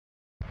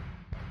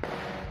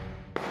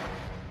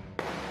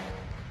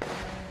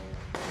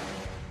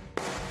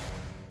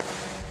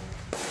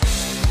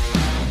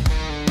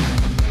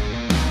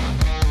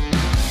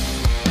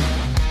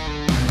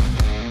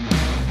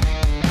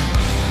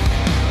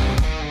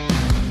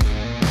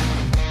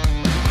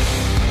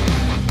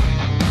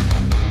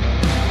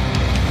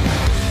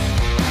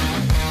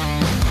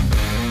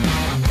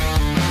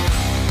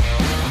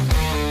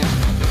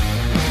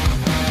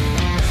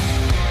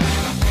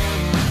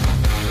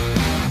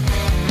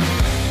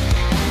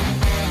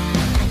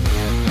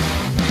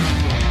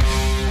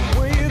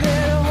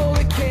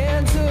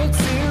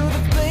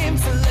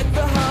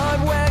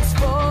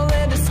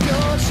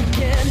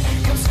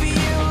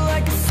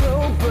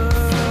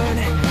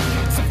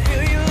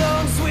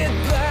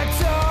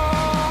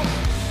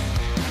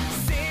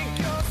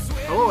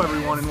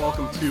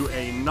welcome to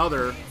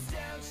another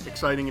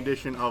exciting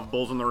edition of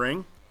Bulls in the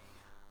Ring.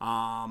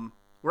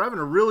 We're having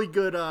a really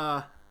good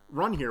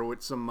run here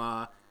with some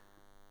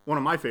one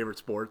of my favorite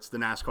sports, the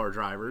NASCAR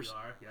drivers.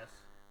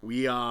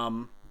 We are,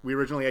 yes. We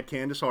originally had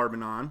Candace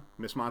Harbin on,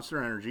 Miss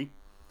Monster Energy.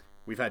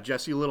 We've had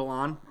Jesse Little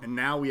on, and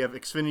now we have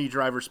Xfinity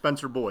driver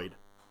Spencer Boyd.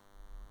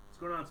 What's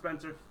going on,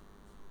 Spencer?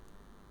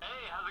 Hey,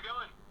 how's it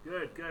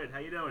going? Good. How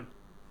you doing?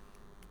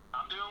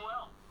 I'm doing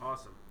well.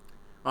 Awesome.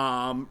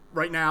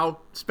 Right now,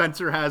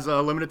 Spencer has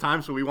a limited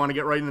time, so we want to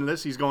get right into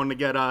this. He's going to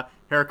get a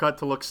haircut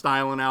to look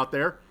styling out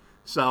there,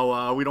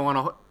 so we don't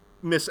want to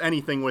miss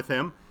anything with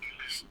him.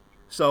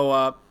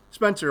 So,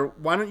 Spencer,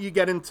 why don't you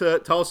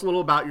tell us a little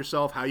about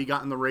yourself, how you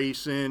got in the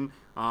racing,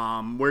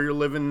 where you're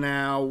living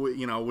now.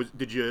 You know,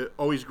 did you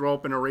always grow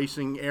up in a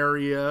racing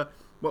area?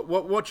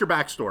 What's your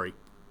backstory?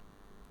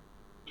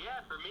 Yeah,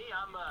 for me,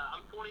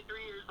 I'm 23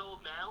 years old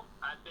now.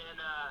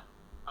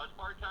 I was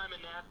part-time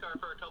in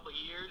NASCAR for a couple of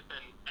years,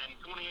 and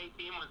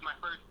 2018 was my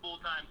first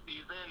full-time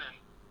season. And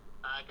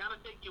kind of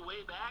take you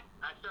way back,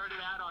 I started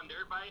out on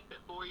dirt bikes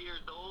at 4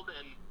 years old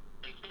in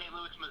St.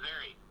 Louis,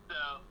 Missouri.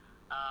 So,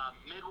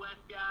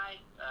 Midwest guy,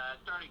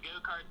 started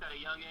go-karts at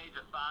a young age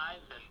of 5,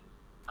 and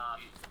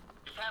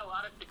just had a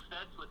lot of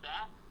success with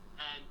that.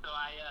 And so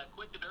I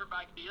quit the dirt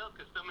bike deal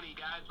because so many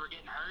guys were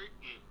getting hurt,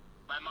 and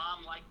my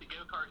mom liked the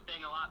go-kart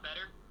thing a lot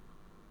better.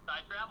 So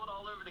I traveled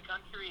all over the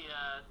country,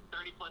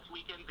 30-plus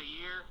weekends a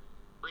year,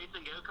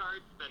 racing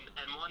go-karts,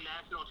 and won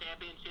national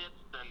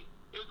championships, and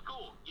it was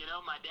cool. You know,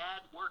 my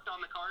dad worked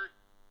on the cart,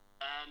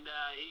 and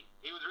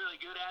he was really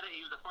good at it.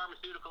 He was a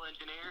pharmaceutical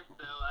engineer,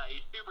 so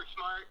he's super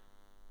smart,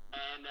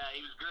 and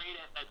he was great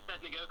at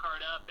setting the go-kart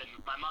up, and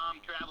my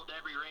mom traveled to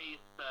every race,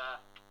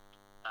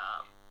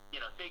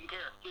 taking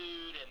care of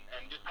food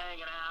and just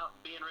hanging out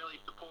and being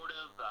really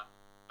supportive.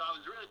 So I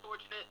was really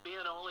fortunate being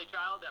an only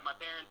child that my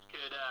parents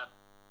could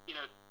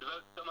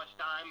devote so much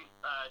time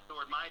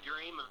toward my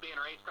dream of being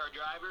a race car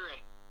driver.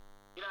 And,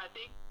 I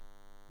think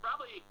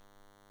probably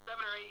 7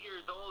 or 8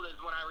 years old is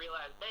when I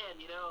realized,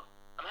 man,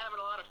 I'm having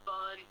a lot of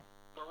fun.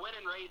 We're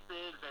winning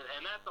races,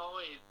 and that's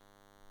always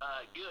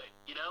good.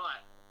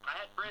 I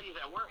had friends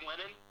that weren't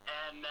winning,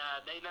 and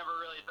they never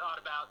really thought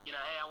about,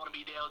 hey, I want to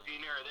be Dale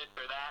Jr. or this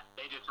or that.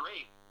 They just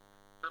raced.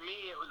 For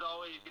me, it was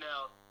always,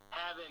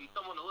 having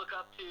someone to look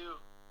up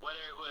to, whether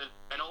it was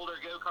an older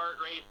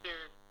go-kart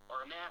racer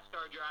or a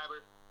NASCAR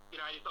driver.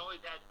 I just always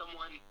had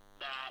someone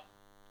that,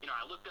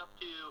 I looked up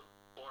to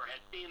or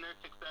had seen their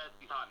success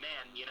and thought,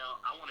 man,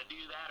 I want to do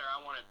that, or I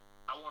want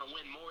to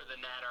win more than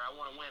that, or I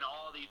want to win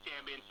all these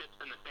championships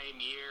in the same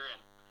year.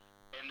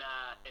 And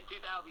in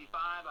 2005,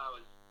 I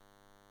was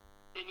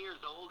 10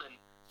 years old, and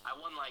I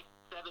won like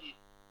 7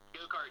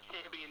 go-kart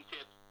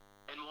championships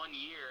in 1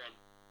 year. And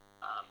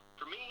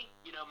for me,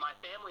 my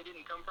family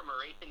didn't come from a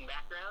racing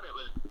background. It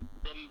was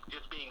them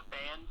just being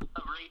fans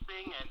of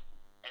racing and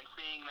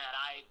seeing that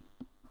I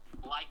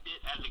liked it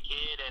as a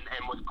kid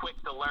and was quick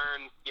to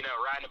learn,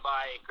 riding a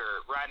bike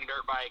or riding a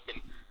dirt bike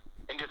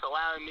and just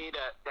allowing me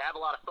to have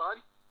a lot of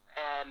fun.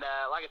 And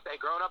like I said,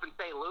 growing up in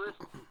St. Louis,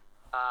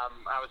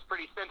 I was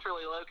pretty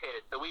centrally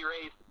located. So we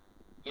raced,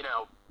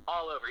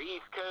 all over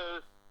East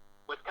Coast,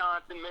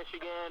 Wisconsin,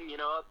 Michigan,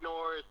 up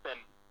north. And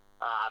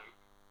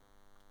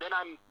then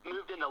I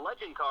moved into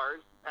legend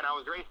cars, and I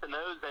was racing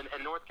those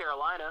in North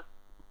Carolina.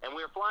 And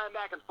we were flying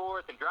back and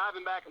forth and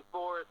driving back and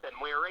forth, and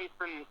we were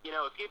racing,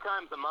 a few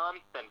times a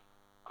month. And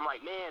I'm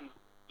like, man,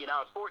 I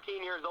was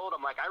 14 years old.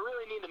 I'm like, I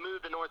really need to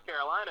move to North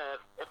Carolina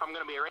if I'm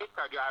going to be a race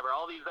car driver.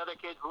 All these other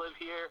kids live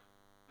here.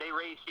 They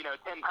race, 10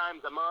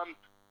 times a month.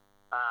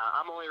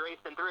 I'm only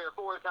racing 3 or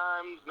 4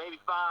 times, maybe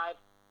 5.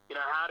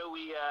 How do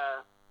we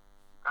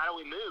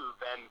move?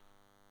 And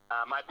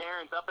my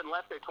parents up and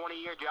left their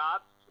 20-year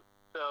jobs.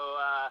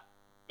 So,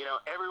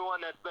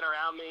 everyone that's been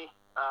around me,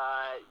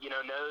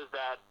 knows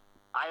that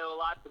I owe a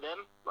lot to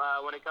them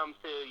when it comes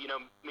to,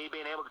 me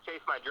being able to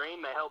chase my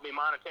dream. They helped me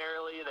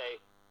monetarily. They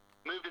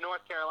moved to North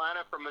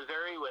Carolina from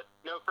Missouri with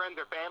no friends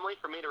or family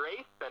for me to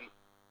race. And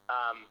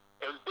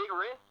it was a big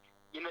risk.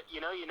 You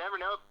never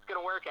know if it's going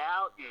to work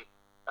out. And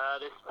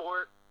this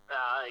sport,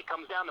 it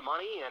comes down to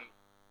money. And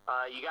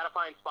you got to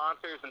find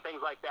sponsors and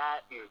things like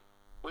that. And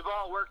we've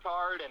all worked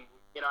hard. And,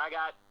 I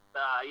got,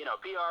 a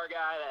PR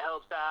guy that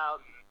helps out.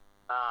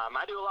 And,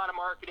 I do a lot of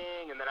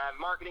marketing. And then I have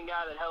a marketing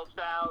guy that helps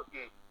out.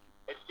 And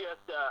it's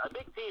just a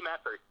big team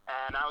effort,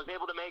 and I was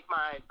able to make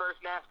my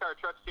first NASCAR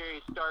Truck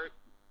Series start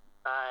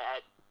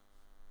at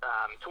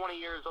 20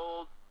 years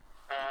old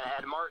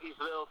at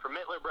Martinsville for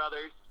Mittler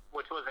Brothers,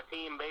 which was a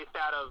team based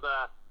out of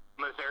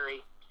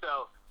Missouri.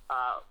 So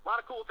a lot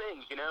of cool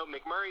things,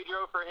 McMurray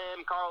drove for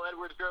him, Carl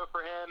Edwards drove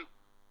for him,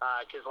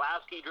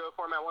 Keselowski drove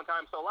for him at one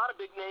time. So a lot of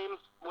big names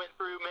went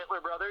through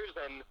Mittler Brothers,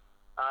 and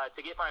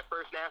to get my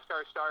first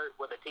NASCAR start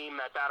with a team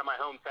that's out of my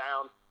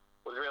hometown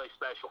was really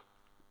special.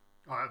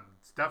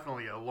 It's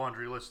definitely a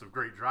laundry list of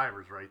great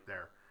drivers right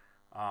there.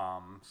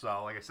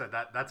 So, like I said,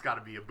 that's got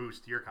to be a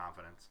boost to your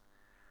confidence.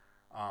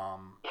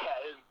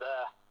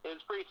 It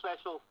was pretty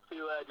special to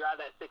drive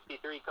that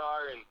 63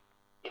 car, and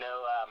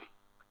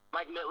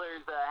Mike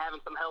Mittler's having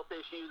some health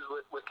issues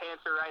with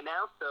cancer right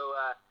now. So,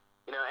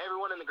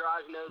 everyone in the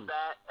garage knows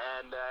that,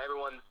 and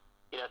everyone's,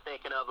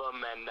 thinking of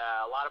him. And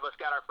a lot of us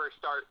got our first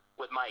start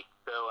with Mike.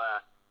 So,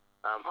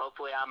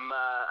 hopefully I'm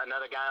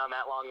another guy on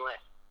that long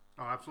list.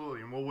 Oh,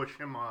 absolutely. And we'll wish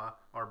him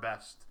our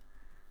best.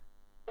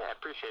 Yeah, I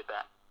appreciate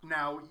that.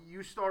 Now,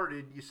 you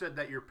said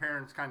that your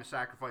parents kind of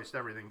sacrificed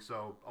everything,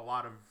 so a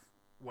lot of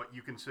what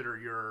you consider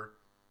your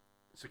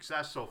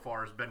success so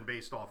far has been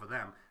based off of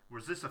them.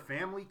 Was this a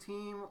family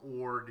team,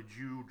 or did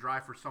you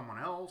drive for someone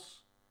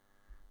else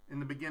in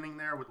the beginning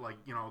there with,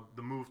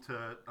 the move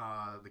to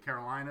the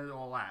Carolinas,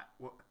 all that?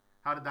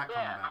 How did that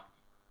come about?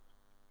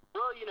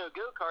 Well,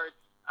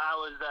 go-karts, I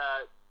was,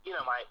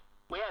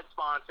 we had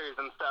sponsors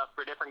and stuff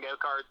for different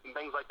go-karts and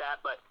things like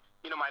that, but,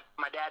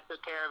 my dad took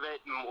care of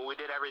it, and we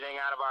did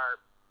everything out of our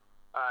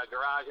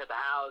garage at the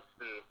house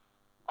and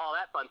all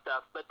that fun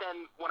stuff. But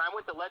then when I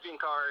went to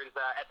Legend Cars,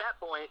 at that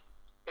point,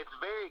 it's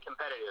very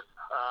competitive.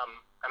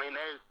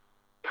 There's,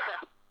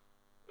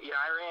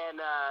 I ran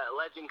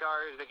Legend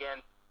Cars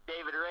against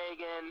David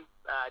Reagan,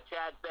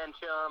 Chad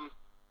Benchum,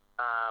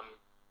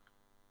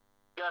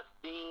 Gus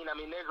Dean.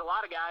 There's a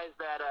lot of guys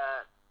that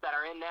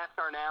are in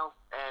NASCAR now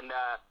and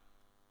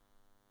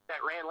that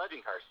ran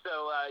Legend Cars.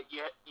 So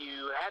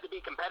you had to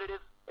be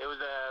competitive. It was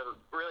a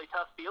really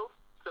tough field.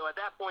 So at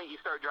that point,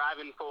 you start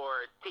driving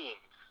for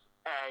teams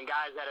and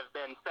guys that have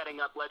been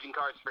setting up Legend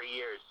Cars for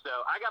years.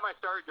 So I got my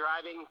start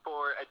driving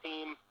for a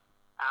team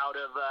out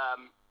of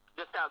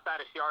just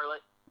outside of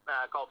Charlotte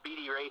called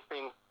BD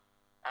Racing,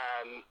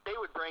 and they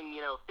would bring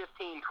 15,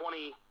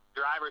 20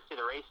 drivers to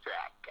the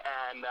racetrack,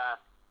 and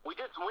we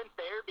just went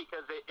there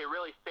because it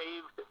really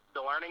saved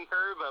the learning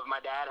curve of my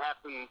dad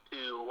having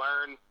to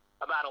learn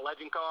about a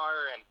Legend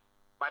Car, and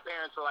my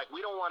parents were like,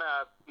 we don't want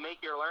to make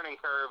your learning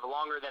curve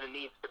longer than it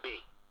needs to be.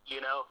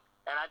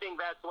 And I think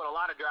that's what a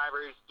lot of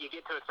drivers, you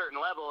get to a certain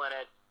level and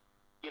it's,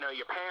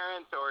 your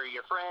parents or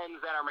your friends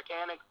that are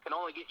mechanics can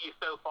only get you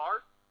so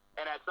far.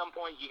 And at some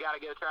point you got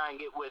to go try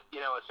and get with,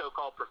 a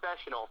so-called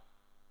professional.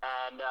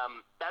 And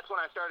that's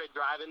when I started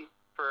driving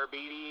for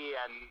BD,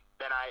 and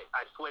then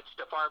I switched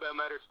to Farbo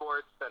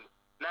Motorsports, and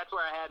that's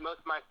where I had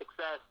most of my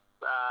success.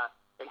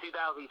 In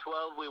 2012,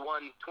 we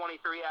won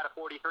 23 out of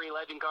 43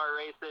 Legend Car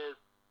races,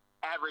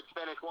 average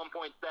finish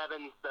 1.7.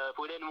 So if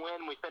we didn't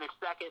win, we finished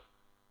second.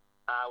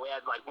 We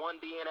had one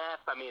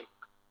DNF.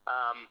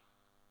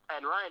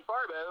 And Ryan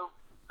Farbo,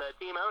 the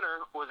team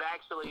owner, was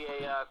actually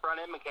a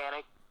front-end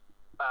mechanic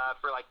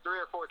for 3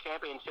 or 4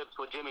 championships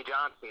with Jimmy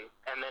Johnson,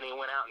 and then he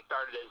went out and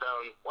started his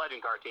own Legend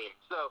Car team.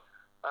 So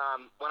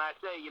when I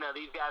say,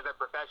 these guys are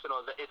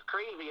professionals, it's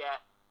crazy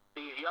at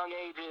these young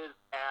ages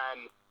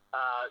and,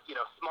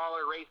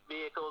 smaller race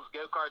vehicles,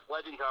 go-karts,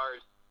 Legend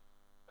Cars.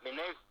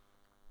 There's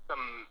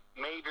some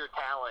major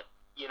talent,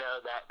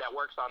 that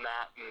works on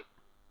that. And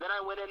then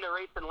I went into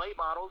racing late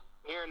models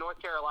here in North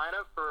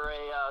Carolina for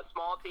a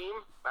small team.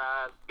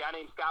 A guy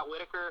named Scott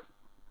Whitaker,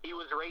 he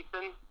was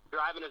racing,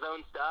 driving his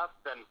own stuff,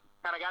 and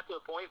kind of got to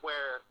a point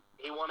where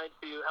he wanted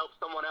to help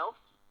someone else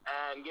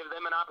and give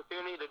them an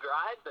opportunity to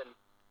drive. And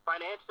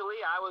financially,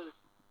 I was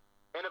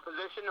in a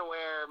position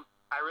where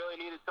I really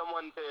needed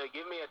someone to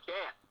give me a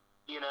chance,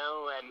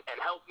 and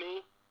help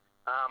me.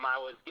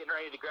 I was getting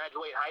ready to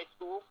graduate high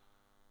school,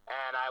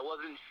 and I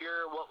wasn't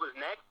sure what was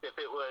next, if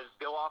it was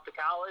go off to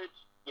college,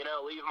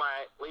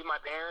 leave my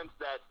parents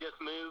that just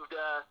moved,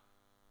 a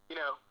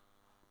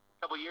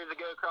couple years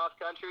ago cross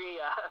country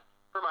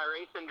for my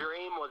racing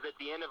dream. Was at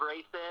the end of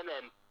racing,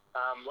 and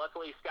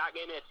luckily Scott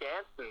gave me a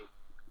chance, and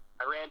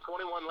I ran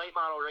 21 late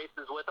model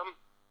races with him,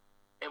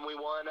 and we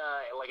won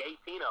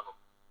 18 of them.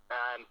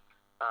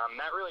 And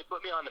that really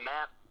put me on the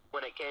map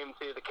when it came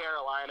to the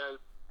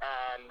Carolinas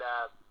and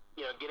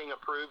getting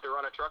approved to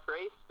run a truck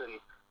race. And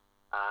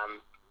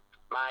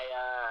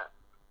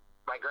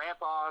my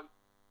grandpa,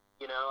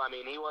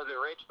 he wasn't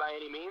rich by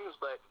any means,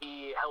 but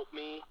he helped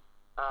me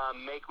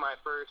make my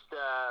first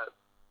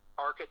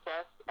ARCA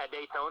test at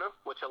Daytona,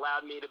 which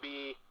allowed me to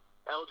be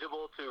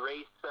eligible to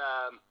race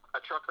a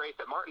truck race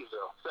at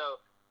Martinsville. So,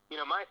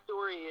 my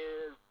story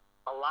is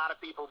a lot of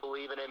people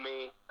believing in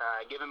me,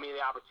 giving me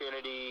the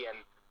opportunity,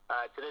 and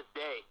to this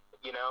day,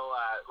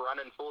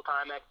 running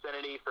full-time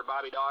Xfinity for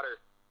Bobby Daughter,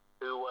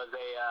 who was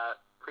a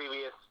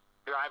previous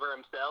driver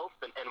himself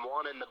and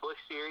won in the Busch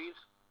Series,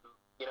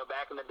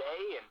 back in the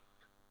day. And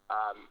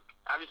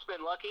I've just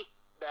been lucky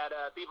that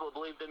people have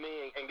believed in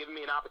me and given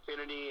me an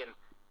opportunity. And,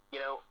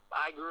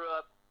 I grew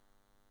up,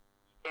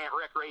 you can't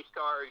wreck race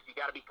cars. You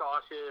got to be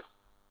cautious,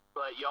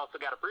 but you also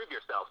got to prove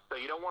yourself. So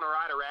you don't want to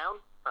ride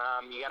around.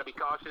 You got to be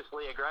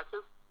cautiously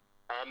aggressive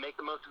and make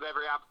the most of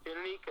every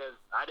opportunity, because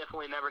I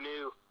definitely never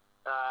knew,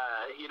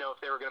 if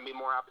there were going to be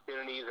more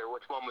opportunities or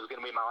which one was going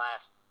to be my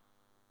last.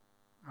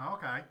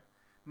 Okay.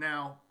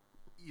 Now,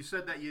 you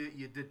said that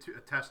you did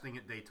testing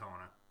at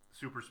Daytona,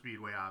 super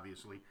speedway,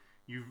 obviously.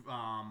 You've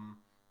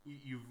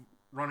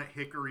run at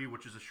Hickory,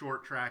 which is a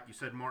short track. You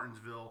said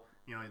Martinsville,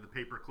 the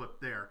paperclip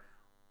there.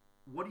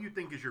 What do you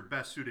think is your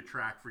best suited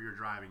track for your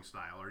driving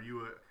style? Are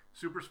you a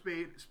super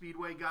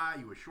speedway guy? Are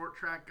you a short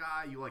track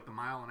guy? You like the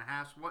mile and a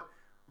half?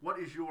 what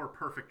is your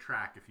perfect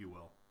track, if you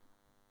will?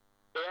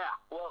 Yeah,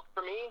 well,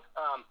 for me,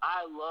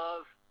 I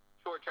love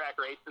short track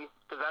racing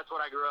because that's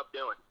what I grew up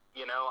doing.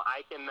 You know,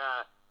 I can,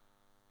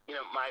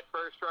 my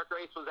first truck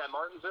race was at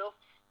Martinsville,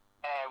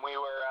 and we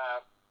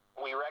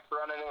wrecked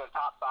running in the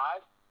top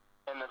 5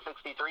 in the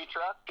 63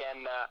 truck,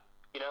 and,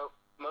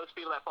 most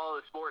people that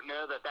follow the sport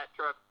know that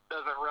truck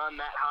doesn't run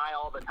that high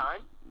all the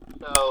time.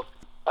 So,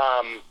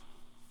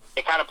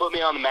 it kind of put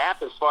me on the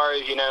map as far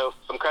as,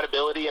 some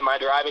credibility in my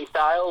driving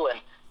style,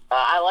 and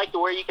I like to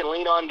where you can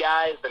lean on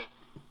guys. And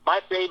my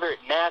favorite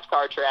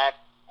NASCAR track,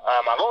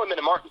 I've only been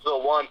to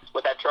Martinsville once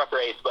with that truck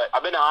race, but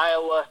I've been to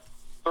Iowa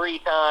 3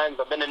 times.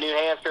 I've been to New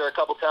Hampshire a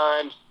couple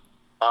times,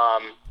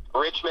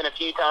 Richmond a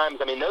few times.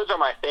 I mean, those are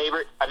my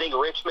favorite. I think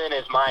Richmond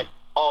is my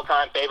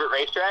all-time favorite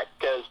racetrack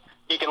because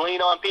you can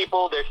lean on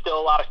people. There's still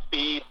a lot of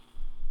speed,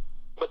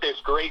 but there's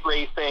great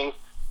racing.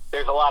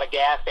 There's a lot of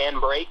gas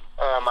and brake.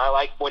 I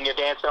like when you're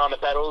dancing on the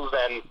pedals,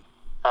 and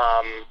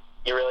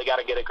you really got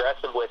to get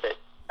aggressive with it.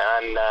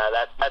 And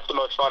that's the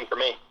most fun for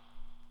me.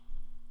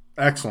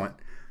 Excellent.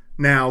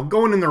 Now,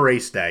 going in the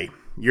race day,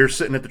 you're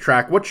sitting at the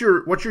track. What's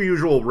your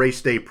usual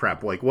race day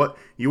prep? Like, what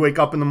you wake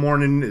up in the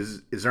morning?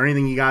 Is there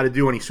anything you got to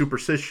do? Any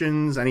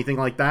superstitions? Anything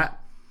like that?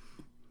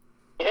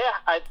 Yeah,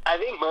 I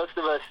think most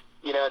of us.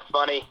 It's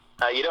funny.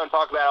 You don't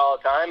talk about it all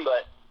the time,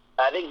 but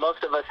I think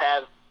most of us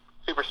have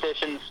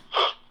superstitions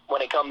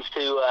when it comes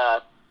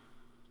to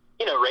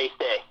race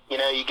day.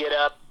 You get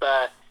up.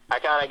 I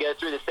kind of go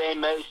through the same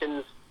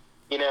motions.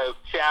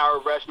 Shower,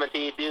 brush my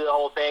teeth, do the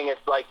whole thing.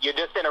 It's like you're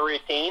just in a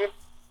routine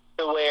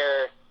to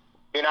where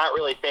you're not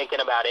really thinking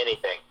about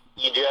anything.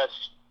 You're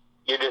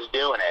just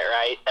doing it,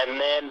 right? And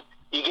then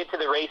you get to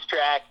the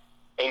racetrack,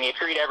 and you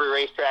treat every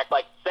racetrack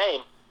like the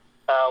same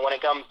when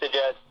it comes to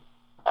just,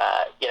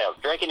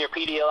 drinking your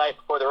Pedialyte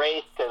before the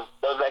race, because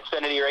those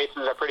Xfinity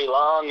races are pretty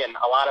long, and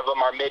a lot of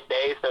them are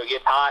midday, so it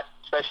gets hot,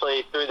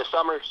 especially through the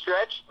summer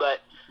stretch.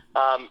 But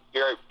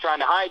you're trying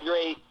to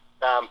hydrate.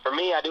 For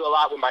me, I do a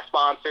lot with my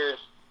sponsors.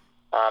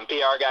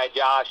 PR guy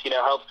Josh,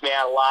 helps me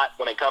out a lot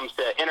when it comes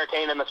to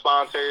entertaining the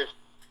sponsors,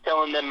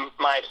 telling them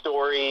my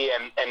story,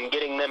 and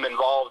getting them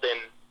involved in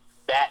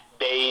that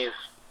day's,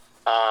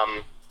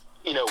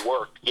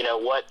 work.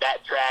 What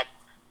that track,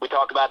 we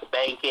talk about the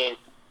banking,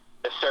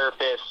 the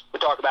surface, we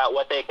talk about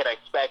what they can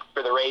expect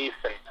for the race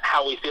and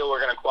how we feel we're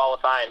going to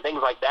qualify and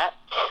things like that.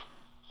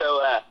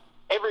 So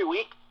every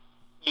week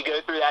you go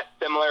through that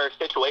similar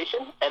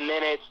situation, and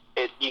then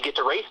you get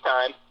to race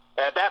time,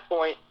 and at that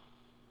point,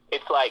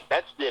 it's like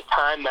that's the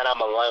time that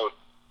I'm alone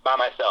by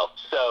myself.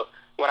 So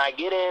when I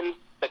get in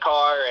the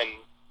car and,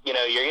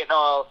 you're getting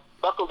all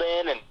buckled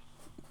in and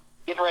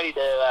getting ready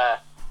to,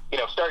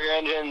 start your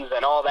engines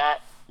and all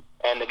that,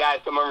 and the guys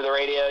come over the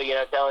radio,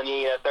 telling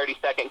you a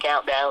 30-second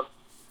countdown,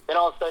 then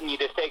all of a sudden you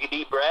just take a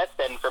deep breath,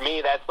 and for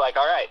me that's like,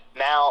 all right,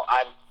 now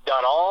I've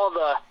done all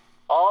the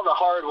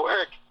hard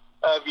work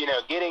of,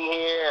 getting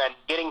here and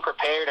getting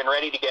prepared and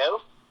ready to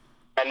go.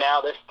 And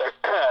now this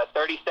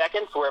 30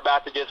 seconds, we're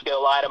about to just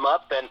go light them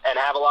up and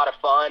have a lot of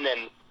fun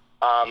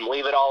and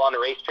leave it all on the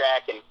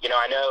racetrack. And,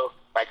 I know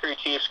my crew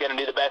chief's going to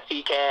do the best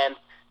he can.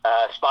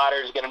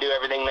 Spotter's going to do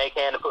everything they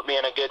can to put me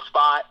in a good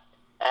spot.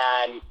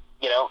 And,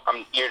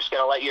 you're just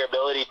going to let your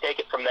ability take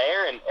it from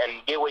there and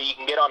get what you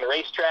can get on the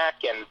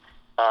racetrack. And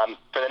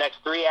for the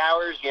next 3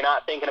 hours, you're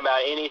not thinking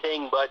about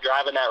anything but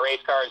driving that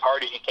race car as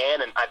hard as you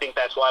can. And I think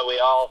that's why we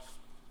all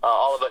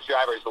of us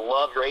drivers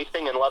love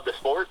racing and love the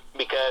sport,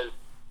 because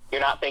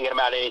you're not thinking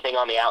about anything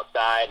on the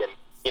outside. And,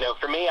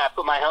 for me, I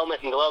put my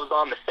helmet and gloves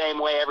on the same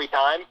way every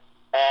time.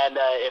 And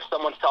if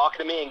someone's talking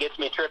to me and gets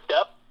me tripped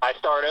up, I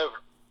start over,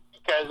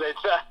 because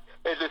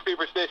it's a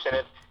superstition.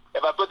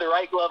 If I put the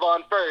right glove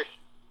on first,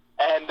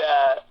 and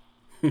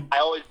I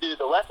always do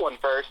the left one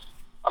first,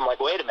 I'm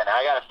like, wait a minute,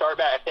 I got to start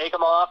back, take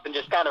them off, and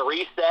just kind of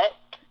reset,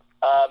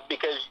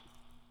 because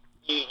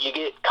you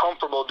get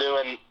comfortable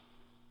doing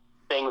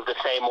things the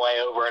same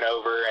way over and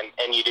over,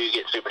 and you do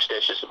get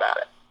superstitious about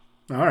it.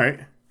 All right.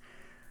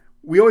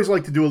 We always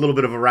like to do a little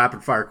bit of a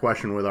rapid-fire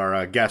question with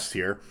our guests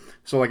here.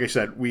 So like I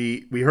said,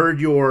 we heard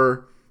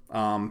your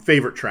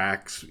favorite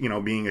tracks,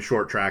 being a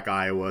short track,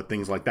 Iowa,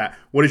 things like that.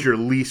 What is your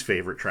least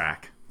favorite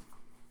track?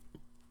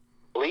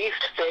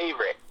 Least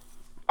favorite?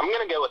 I'm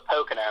going to go with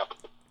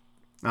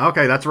Pocono.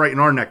 Okay, that's right in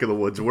our neck of the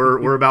woods.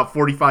 We're about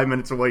 45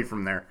 minutes away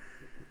from there.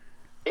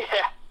 Yeah,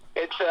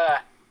 it's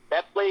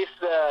that place,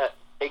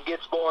 it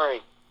gets boring.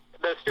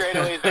 The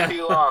straightaways are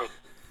too long.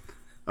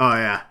 Oh,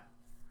 yeah.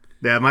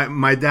 Yeah,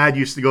 my dad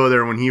used to go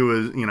there when he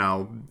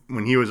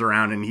was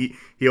around, and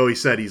he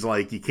always said, he's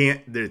like,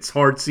 it's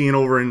hard seeing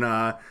over in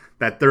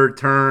that third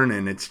turn,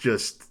 and it's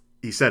just,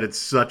 he said it's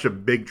such a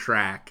big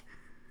track.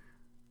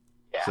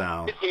 Yeah,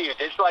 so. It's huge.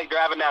 It's like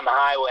driving down the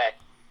highway,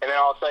 and then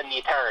all of a sudden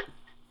you turn.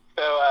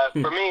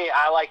 So for me,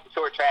 I like the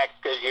short tracks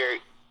because you're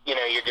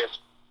just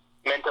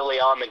mentally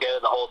on the go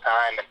the whole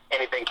time, and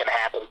anything can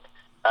happen.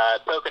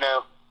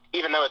 Pocono,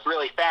 even though it's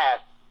really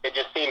fast, it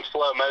just seems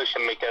slow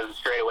motion because the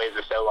straightaways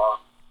are so long.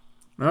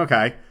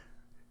 Okay.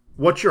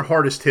 What's your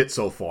hardest hit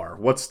so far?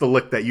 What's the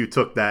lick that you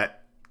took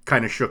that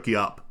kind of shook you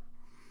up?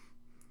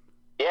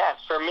 Yeah, Yeah,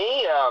 for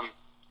me,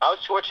 I was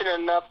fortunate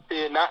enough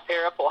to not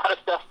tear up a lot of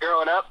stuff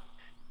growing up,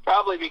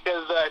 probably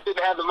because I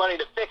didn't have the money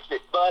to fix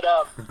it. But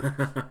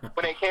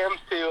when it comes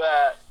to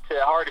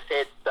hardest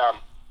hits,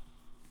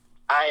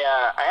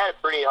 I had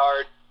a pretty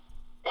hard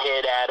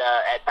hit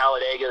at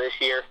Talladega this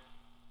year,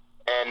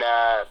 and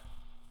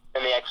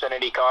in the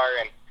Xfinity car,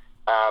 and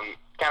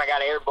kind of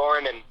got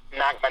airborne and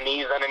knocked my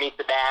knees underneath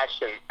the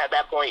dash. And at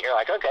that point, you're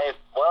like, okay,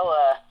 well,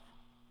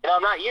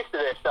 I'm not used to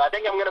this, so I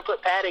think I'm going to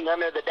put padding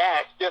under the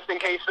dash just in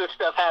case this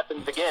stuff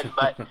happens again.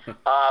 But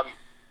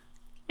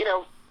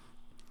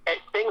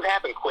things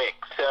happen quick.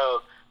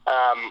 So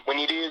when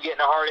you do get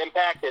in a hard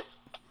impact,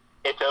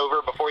 it's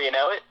over before you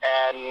know it.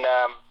 And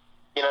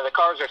the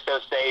cars are so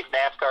safe.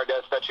 NASCAR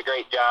does such a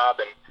great job,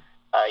 and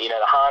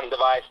the Hans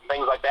device and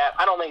things like that.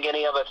 I don't think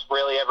any of us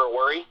really ever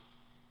worry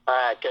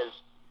because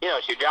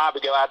it's your job to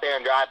go out there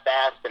and drive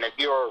fast. And if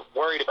you're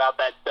worried about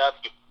that stuff,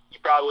 you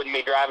probably wouldn't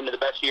be driving to the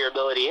best of your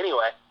ability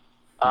anyway.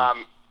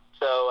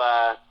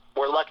 So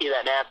we're lucky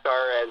that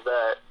NASCAR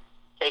has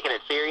taken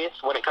it serious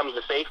when it comes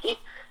to safety.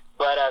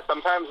 But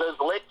sometimes those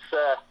licks,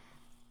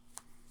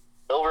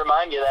 they'll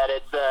remind you that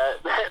it's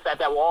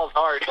that wall's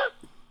hard.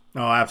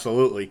 Oh,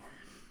 absolutely.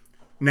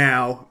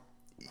 Now,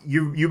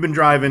 you've been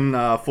driving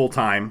full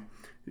time.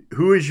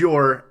 Who is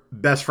your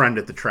best friend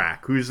at the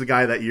track? Who's the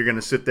guy that you're going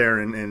to sit there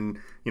and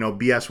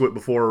BS with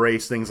before a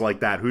race, things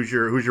like that? Who's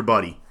your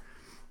buddy?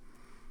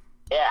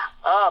 Yeah,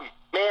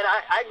 man,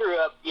 I grew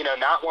up,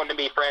 not wanting to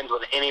be friends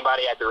with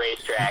anybody at the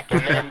racetrack,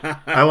 and then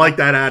I like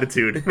that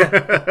attitude. you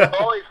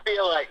always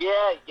feel like,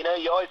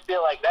 you always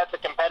feel like that's a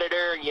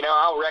competitor.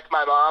 I'll wreck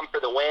my mom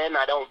for the win.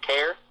 I don't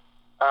care,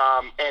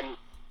 and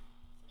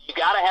you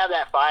got to have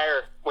that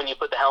fire when you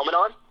put the helmet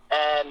on.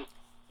 And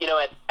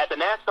at the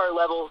NASCAR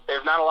level,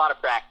 there's not a lot of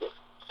practice,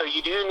 so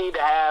you do need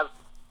to have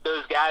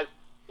those guys.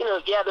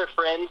 They're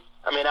friends.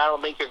 I mean, I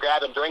don't think you're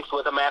grabbing drinks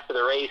with them after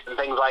the race and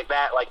things like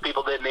that, like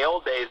people did in the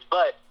old days.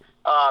 But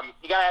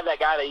you got to have that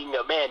guy that you can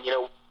go, man,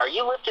 are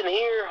you lifting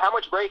here? How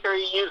much brake are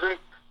you using?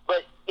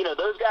 But,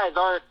 those guys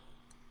aren't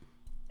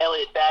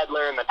Elliott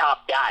Sadler and the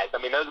top guys.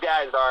 I mean, those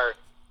guys are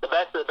the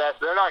best of the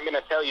best. They're not going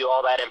to tell you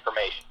all that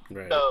information.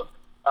 Right. So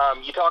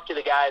you talk to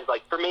the guys,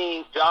 like for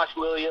me, Josh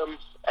Williams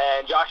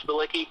and Josh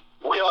Balicki.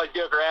 We always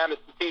joke around.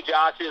 It's the two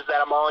Joshes that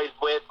I'm always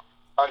with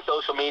on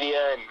social media,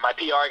 and my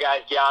PR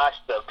guy's Josh,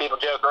 so people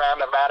joke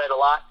around about it a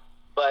lot.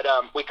 But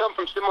we come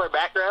from similar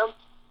backgrounds,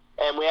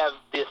 and we have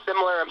the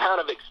similar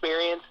amount of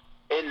experience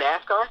in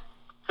NASCAR.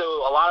 So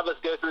a lot of us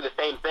go through the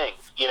same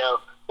things.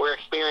 We're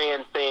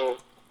experiencing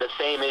the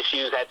same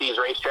issues at these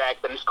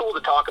racetracks, and it's cool to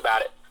talk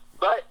about it.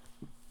 But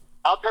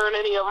I'll turn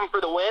any of them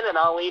for the win, and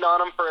I'll lean on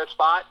them for a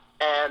spot,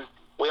 and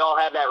we all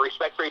have that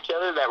respect for each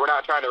other, that we're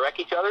not trying to wreck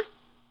each other.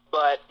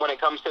 But when it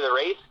comes to the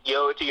race, you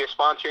owe it to your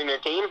sponsor and your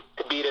team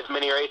to beat as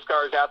many race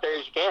cars out there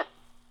as you can.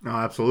 No,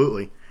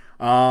 absolutely.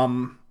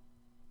 On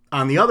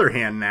the other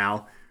hand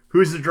now,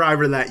 who's the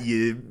driver that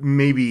you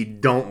maybe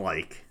don't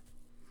like?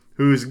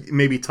 Who's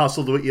maybe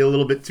tussled with you a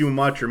little bit too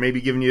much, or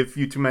maybe giving you a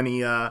few too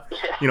many,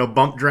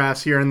 bump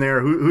drafts here and there?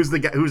 Who's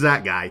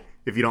that guy,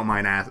 if you don't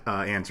mind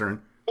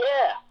answering?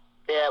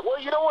 Yeah.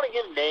 Well, you don't want to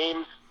give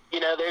names.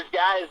 There's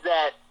guys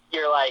that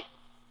you're like,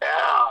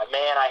 oh,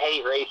 man, I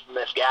hate racing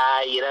this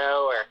guy,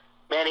 or,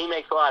 man, he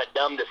makes a lot of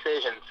dumb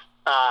decisions.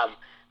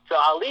 So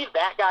I'll leave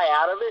that guy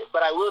out of it,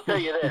 but I will tell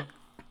you this.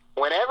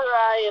 Whenever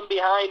I am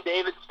behind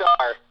David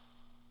Starr,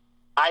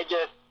 I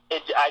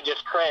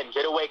just cringe.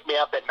 It'll wake me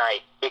up at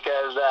night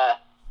because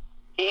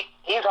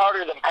he's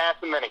harder than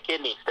passing than a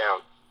kidney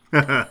stone.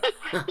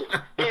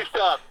 He's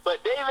tough.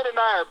 But David and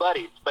I are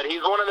buddies, but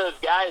he's one of those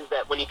guys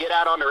that when you get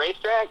out on the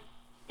racetrack,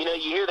 you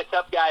hear the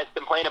Cup guys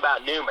complain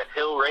about Newman.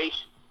 He'll race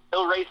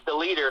the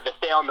leader to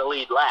stay on the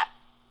lead lap.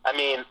 I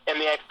mean, in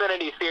the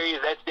Xfinity Series,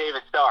 that's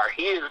David Starr.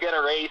 He is going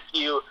to race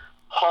you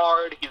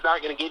hard. He's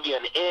not going to give you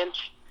an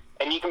inch,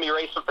 and you can be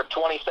racing for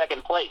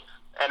 22nd place.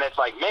 And it's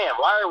like, man,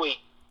 why are we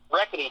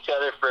wrecking each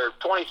other for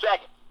 20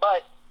 seconds?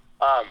 But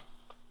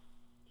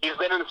he's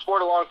been in the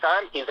sport a long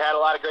time. He's had a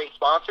lot of great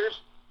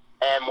sponsors.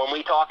 And when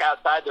we talk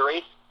outside the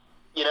race,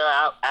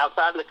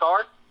 outside of the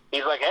car,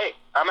 he's like, hey,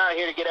 I'm out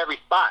here to get every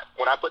spot.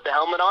 When I put the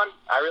helmet on,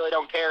 I really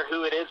don't care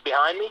who it is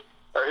behind me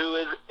or who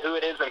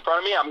it is in front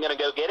of me. I'm going to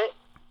go get it.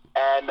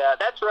 And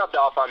that's rubbed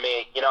off on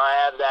me.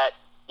 I have that,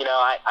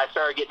 I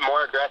started getting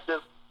more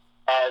aggressive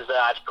as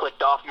I've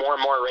clicked off more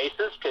and more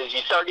races because you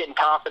start getting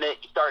confident.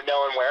 You start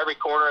knowing where every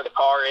corner of the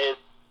car is,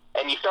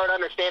 and you start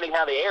understanding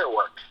how the air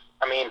works.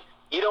 I mean,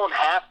 you don't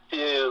have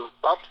to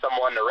bump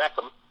someone to wreck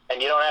them,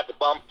 and you don't have to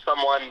bump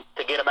someone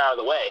to get them out of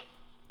the way.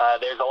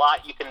 There's a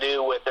lot you can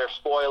do with their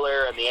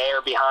spoiler and the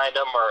air behind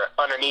them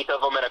or underneath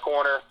of them in a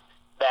corner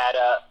that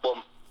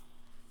will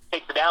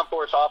take the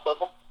downforce off of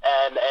them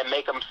and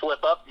make them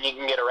slip up, and you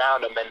can get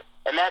around them.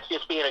 And that's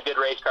just being a good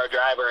race car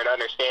driver and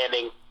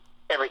understanding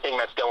everything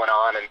that's going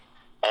on.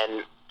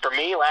 And for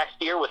me, last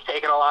year was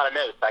taking a lot of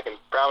notes. I can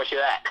promise you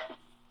that.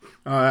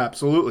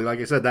 Absolutely. Like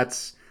I said,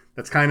 that's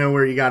kind of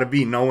where you got to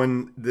be.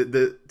 Knowing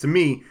to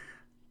me,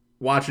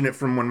 watching it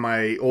from when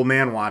my old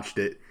man watched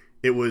it,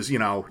 it was, you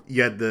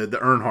had the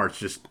Earnhardts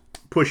just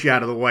push you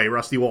out of the way.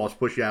 Rusty Walsh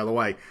push you out of the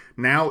way.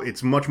 Now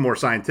it's much more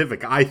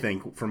scientific, I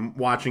think, from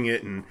watching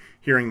it and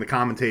hearing the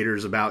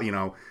commentators about,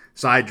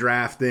 side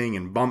drafting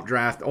and bump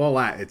draft, all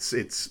that. It's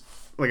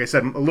like I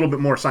said, a little bit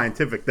more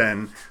scientific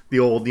than the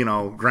old,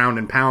 ground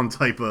and pound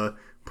type of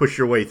push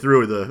your way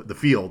through the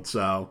field.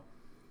 So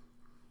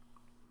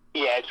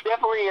yeah, it's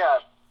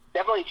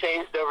definitely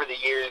changed over the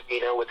years,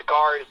 with the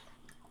cars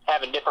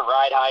having different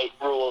ride height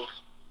rules,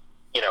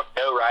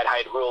 no ride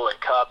height rule in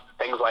cups,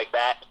 things like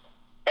that.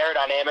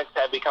 Aerodynamics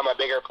have become a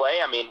bigger play.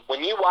 I mean,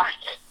 you watch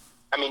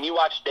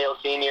Dale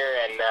Sr.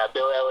 and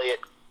Bill Elliott,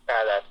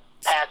 the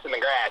pass in the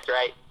grass,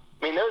 right?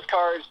 I mean, those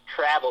cars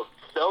traveled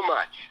so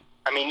much.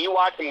 I mean, you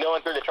watch them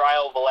going through the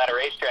trial oval at a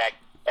racetrack,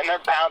 and they're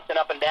bouncing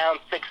up and down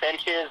 6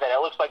 inches, and it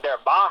looks like they're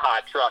a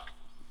Baja truck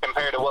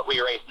compared to what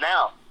we race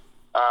now.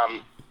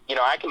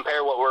 I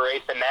compare what we're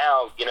racing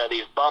now,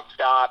 these bump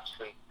stops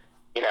and,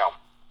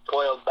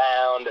 coiled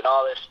bound and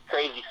all this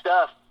crazy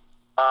stuff.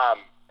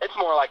 It's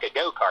more like a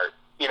go-kart.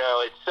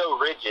 It's so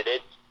rigid.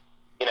 It's,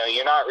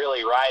 you're not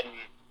really riding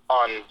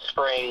on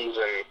springs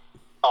and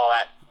all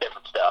that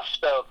different stuff.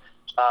 So,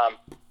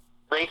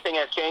 racing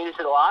has changed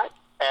a lot,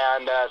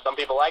 and some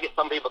people like it,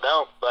 some people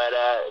don't, but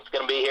it's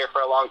going to be here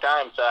for a long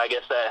time, so I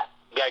guess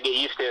you got to get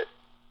used to it.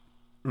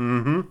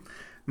 Mm-hmm.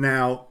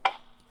 Now,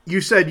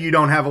 you said you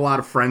don't have a lot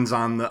of friends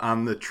on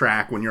the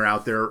track when you're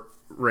out there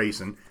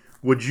racing.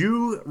 Would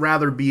you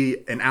rather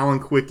be an Alan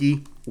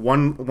Quickie,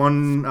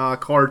 one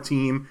car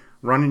team,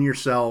 running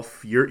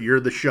yourself? You're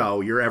the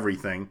show. You're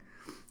everything.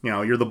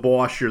 You're the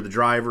boss. You're the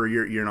driver.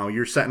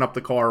 You're setting up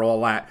the car,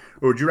 all that.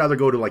 Or would you rather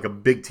go to like a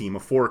big team, a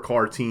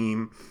 4-car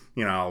team?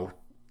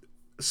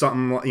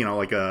 Something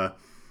like a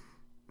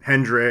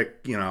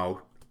Hendrick.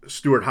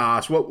 Stuart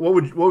Haas. What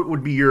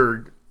would be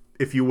your,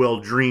 if you will,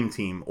 dream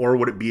team, or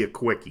would it be a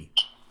Quickie?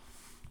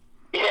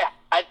 Yeah,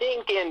 I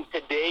think in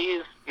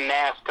today's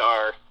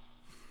NASCAR,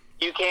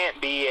 you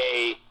can't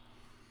be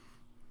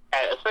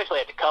especially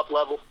at the Cup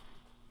level,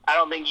 I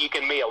don't think you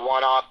can be a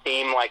one-off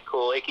team like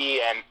Kulicki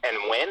and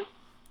win,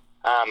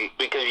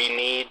 because you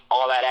need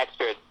all that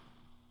extra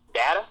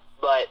data.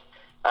 But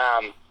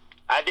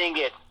I think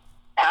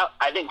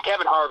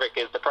Kevin Harvick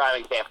is the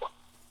prime example.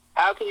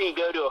 How can you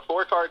go to a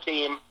 4-car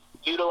team,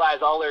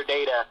 utilize all their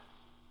data,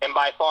 and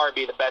by far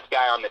be the best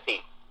guy on the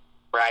team,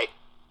 right?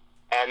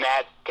 And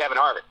that's Kevin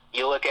Harvick.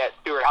 You look at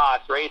Stuart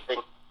Haas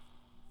Racing,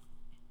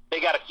 they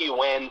got a few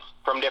wins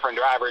from different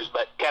drivers,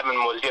 but Kevin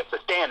was just a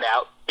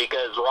standout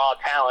because raw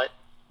talent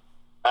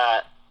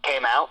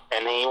came out,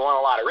 and he won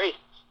a lot of races.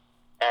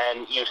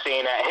 And you've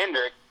seen at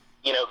Hendrick,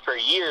 for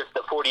years,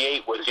 the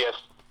 48 was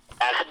just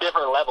at a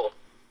different level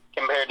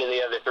compared to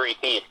the other 3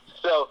 teams.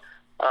 So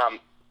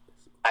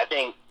I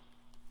think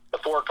the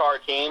 4-car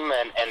team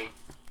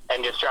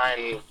and just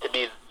trying to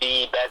be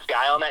the best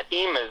guy on that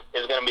team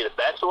is going to be the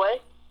best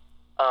way.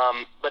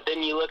 But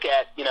then you look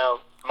at,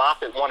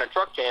 Moffitt won a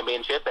truck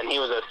championship, and he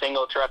was a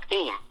single truck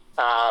team.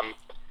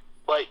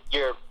 But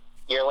you're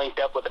linked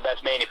up with the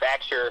best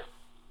manufacturer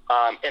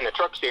in the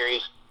truck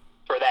series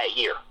for that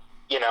year.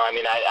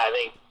 I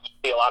think you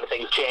see a lot of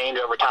things change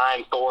over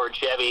time. Ford,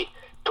 Chevy,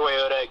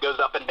 Toyota, it goes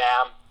up and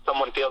down.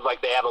 Someone feels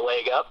like they have a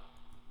leg up,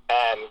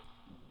 and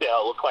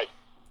it looked like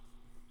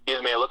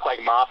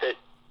Moffitt,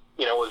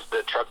 was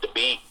the truck to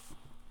beat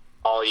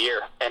all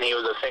year, and he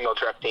was a single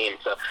truck team.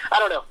 So I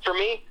don't know. For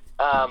me,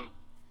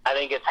 I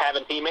think it's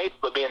having teammates,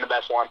 but being the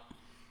best one.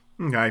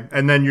 Okay,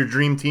 and then your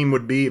dream team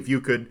would be, if you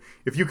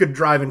could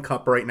drive in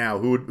Cup right now,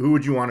 who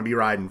would you want to be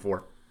riding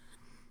for?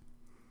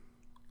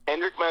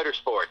 Hendrick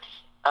Motorsports.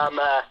 I'm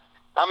a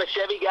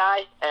Chevy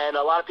guy, and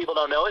a lot of people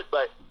don't know it,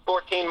 but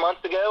 14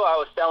 months ago I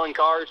was selling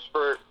cars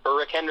for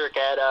Rick Hendrick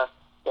at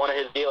one of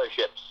his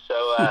dealerships.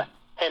 So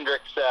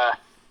Hendrick's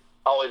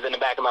always in the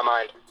back of my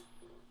mind.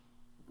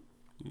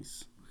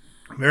 Nice.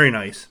 Very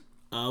nice.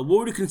 What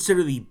would you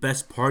consider the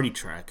best party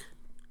track?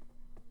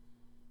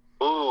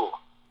 Ooh,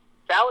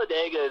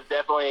 Talladega is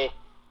definitely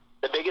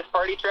the biggest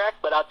party track,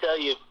 but I'll tell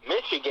you,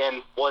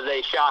 Michigan was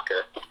a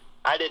shocker.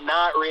 I did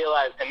not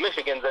realize, and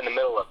Michigan's in the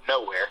middle of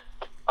nowhere.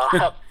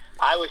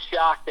 I was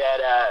shocked at,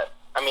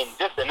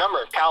 just the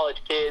number of college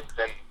kids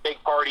and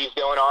big parties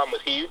going on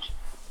was huge.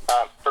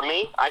 For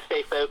me, I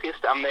stay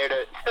focused. I'm there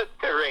to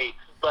race,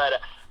 but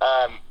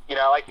I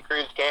like to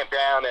cruise the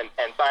campground and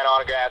sign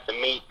autographs and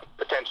meet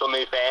potential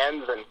new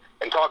fans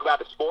and talk about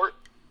the sport.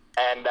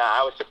 And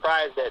I was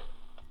surprised at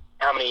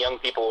how many young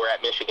people were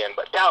at Michigan,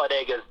 but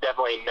Talladega is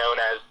definitely known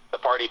as the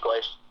party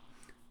place.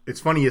 It's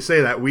funny you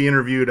say that. We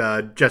interviewed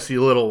Jesse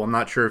Little. I'm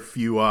not sure if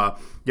you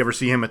ever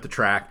see him at the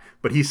track,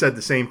 but he said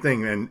the same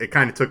thing, and it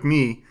kind of took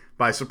me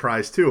by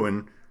surprise too.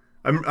 And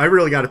I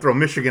really got to throw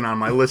Michigan on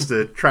my list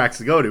of tracks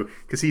to go to,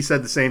 because he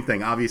said the same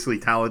thing. Obviously,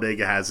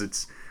 Talladega has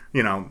it's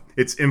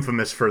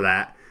infamous for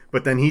that,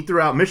 but then he threw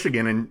out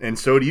Michigan, and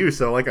so do you.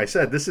 So, like I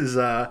said, this is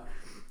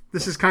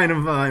kind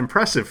of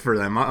impressive for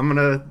them.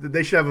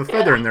 They should have a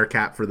feather in their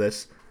cap for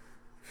this.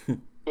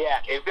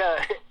 Yeah, if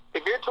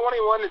you're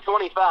 21 to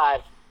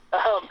 25,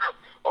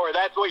 or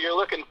that's what you're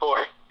looking for,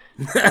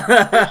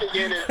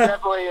 Michigan is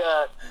definitely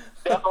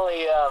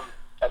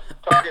a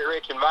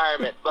target-rich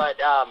environment. But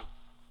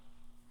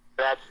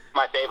that's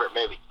my favorite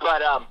movie.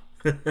 But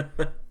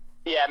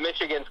yeah,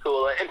 Michigan's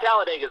cool, and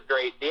Talladega's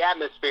great. The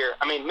atmosphere.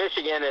 I mean,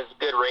 Michigan is a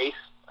good race.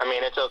 I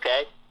mean, it's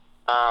okay.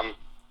 I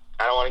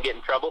don't want to get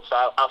in trouble, so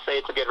I'll say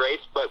it's a good race.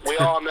 But we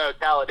all know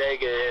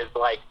Talladega is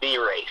like the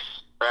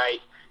race, right?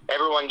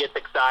 Everyone gets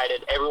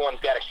excited. Everyone's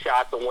got a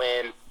shot to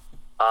win.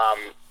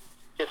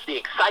 Just the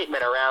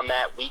excitement around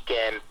that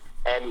weekend.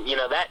 And, you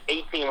know, that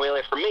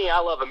 18-wheeler, for me, I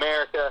love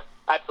America.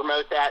 I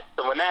promote that.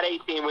 So when that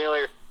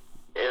 18-wheeler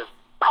is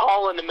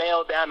hauling the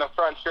mail down the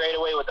front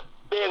straightaway with a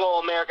big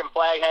old American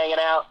flag hanging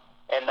out,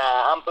 and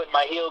I'm putting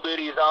my heel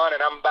booties on,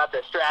 and I'm about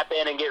to strap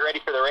in and get ready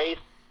for the race,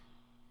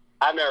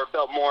 I've never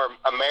felt more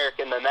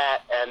American than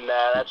that, and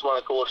that's one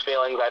of the coolest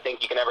feelings I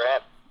think you can ever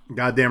have.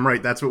 Goddamn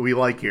right. That's what we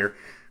like here.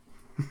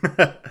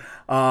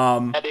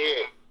 I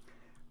do.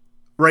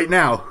 Right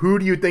now, who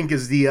do you think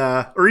is the,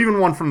 or even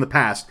one from the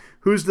past,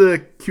 who's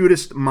the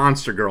cutest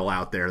monster girl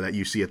out there that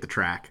you see at the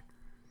track?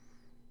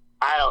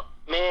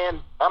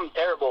 I'm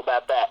terrible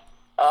about that.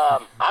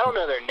 I don't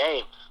know their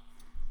names,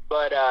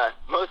 but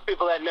most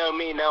people that know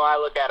me know I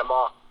look at them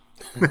all.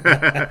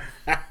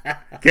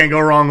 Can't go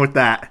wrong with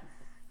that.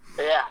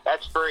 Yeah,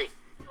 that's free.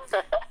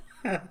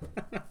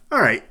 All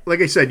right.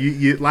 Like I said,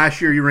 you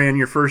last year you ran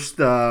your first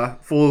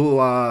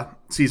full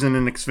season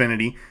in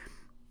Xfinity.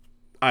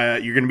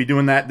 You're going to be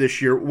doing that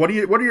this year. What are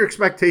your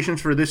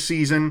expectations for this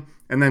season?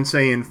 And then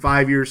say in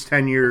 5 years,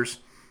 10 years,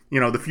 you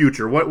know, the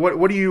future.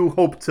 What do you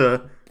hope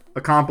to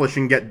accomplish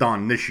and get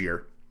done this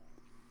year?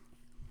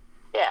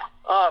 Yeah.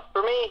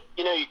 For me,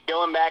 you know,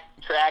 going back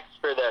tracks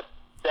for the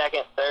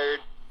second, third,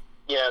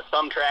 you know,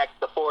 some tracks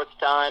the fourth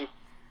time.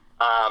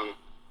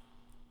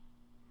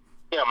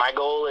 You know, my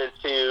goal is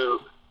to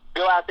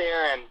go out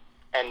there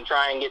and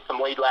try and get some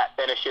lead lap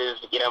finishes.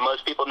 You know,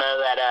 most people know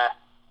that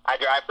I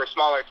drive for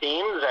smaller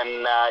teams, and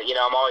you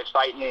know, I'm always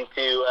fighting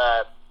to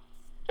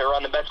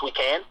run the best we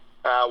can.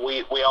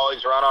 We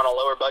always run on a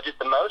lower budget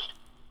than most.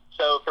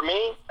 So for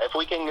me, if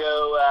we can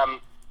go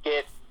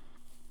get,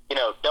 you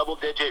know,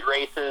 double-digit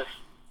races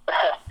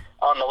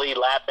on the lead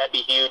lap, that'd be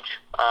huge.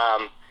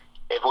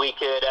 If we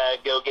could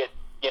go get,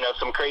 you know,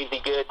 some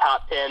crazy good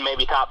top 10,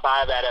 maybe top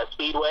 5 at a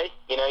speedway,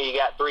 you know, you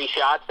got 3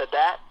 shots at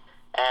that.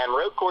 And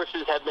road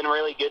courses have been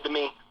really good to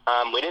me.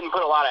 We didn't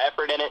put a lot of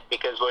effort in it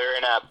because we were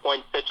in a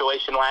point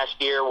situation last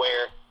year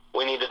where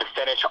we needed to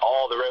finish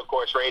all the road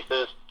course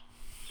races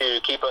to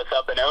keep us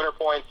up in owner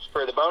points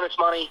for the bonus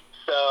money.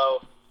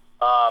 So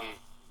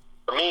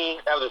for me,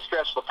 that was a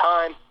stressful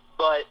time,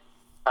 but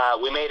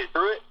we made it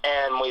through it,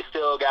 and we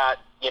still got,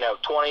 you know,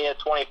 20th,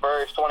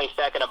 21st,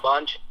 22nd, a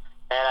bunch.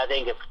 And I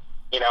think if,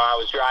 you know, I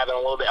was driving a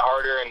little bit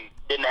harder and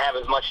didn't have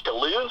as much to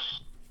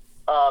lose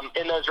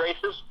in those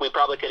races, we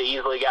probably could have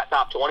easily got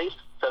top 20s.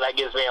 So that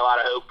gives me a lot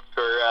of hope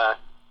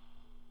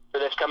for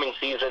this coming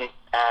season.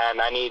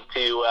 And I need to,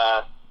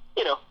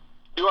 you know,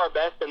 do our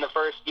best in the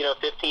first, you know,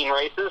 15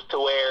 races to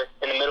where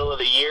in the middle of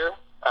the year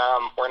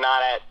we're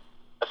not at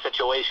a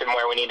situation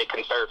where we need to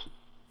conserve.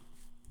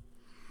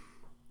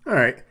 All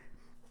right.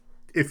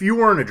 If you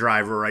weren't a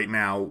driver right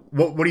now,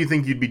 what do you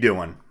think you'd be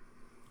doing?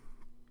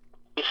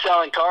 Be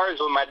selling cars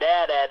with my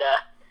dad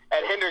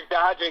at Hendrick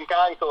Dodge in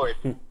Concord.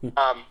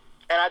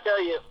 And I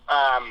tell you,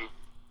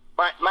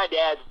 my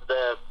dad's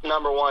the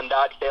 #1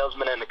 Dodge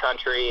salesman in the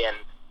country, and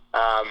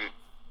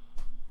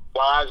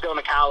while I was going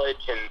to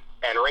college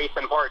and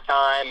racing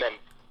part-time, and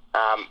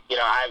you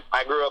know,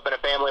 I grew up in a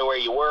family where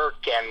you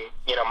work, and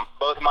you know,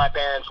 both of my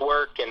parents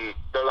work, and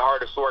they're the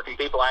hardest working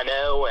people I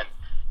know, and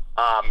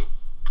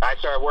I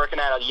started working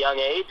at a young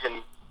age,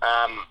 and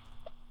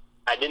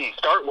I didn't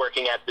start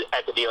working at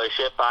the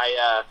dealership.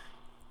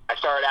 I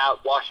started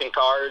out washing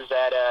cars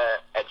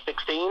at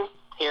 16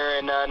 here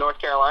in North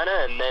Carolina,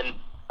 and then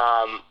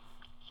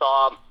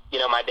saw, you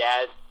know, my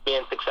dad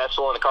being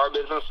successful in the car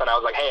business, and I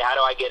was like, hey, how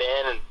do I get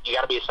in? And you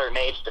got to be a certain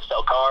age to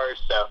sell cars.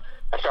 So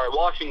I started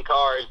washing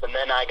cars, and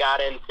then I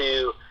got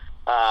into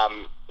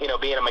you know,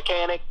 being a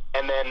mechanic,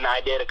 and then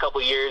I did a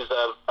couple years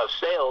of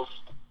sales.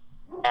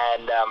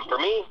 And for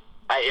me,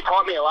 it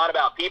taught me a lot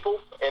about people.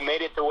 It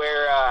made it to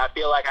where I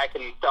feel like I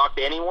can talk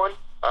to anyone.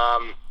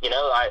 You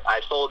know,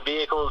 I sold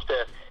vehicles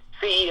to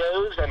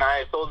CEOs, and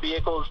I sold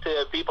vehicles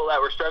to people that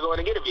were struggling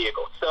to get a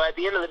vehicle. So at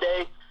the end of the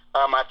day,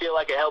 I feel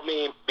like it helped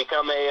me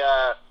become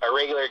a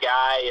regular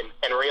guy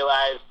and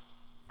realize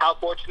how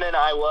fortunate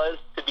I was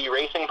to be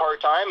racing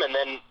part-time. And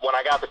then when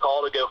I got the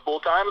call to go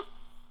full-time,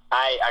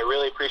 I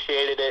really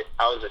appreciated it.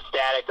 I was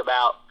ecstatic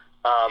about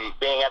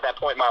being at that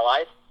point in my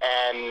life.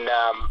 And,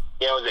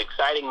 you know, it was an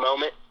exciting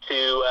moment to,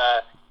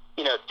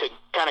 you know, to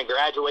kind of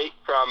graduate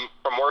from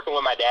working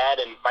with my dad.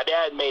 And my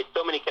dad made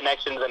so many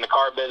connections in the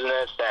car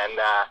business, and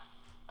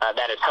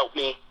that has helped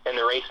me in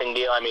the racing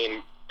deal. I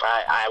mean,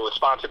 I was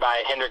sponsored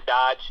by Hendrick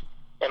Dodge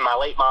in my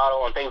late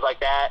model and things like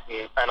that.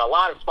 And a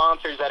lot of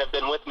sponsors that have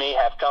been with me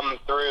have come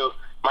through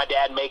my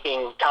dad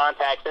making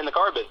contacts in the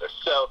car business.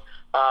 So,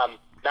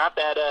 not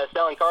that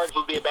selling cars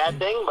would be a bad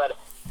thing, but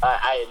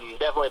I am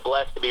definitely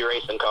blessed to be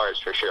racing cars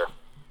for sure.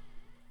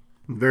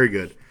 Very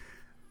good.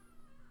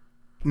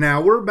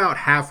 Now, we're about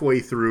halfway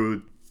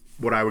through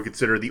what I would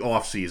consider the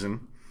off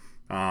season.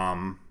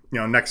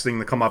 Next thing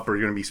to come up are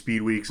going to be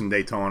speed weeks and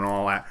Daytona and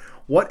all that.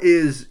 What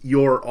is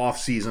your off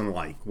season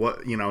like?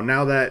 What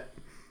now that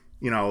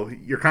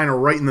you're kind of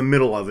right in the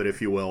middle of it,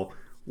 if you will.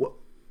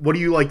 What do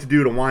you like to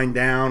do to wind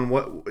down?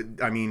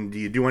 Do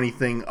you do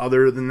anything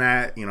other than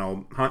that?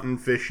 Hunting,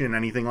 fishing,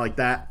 anything like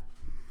that?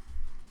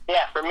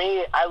 Yeah, for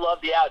me, I love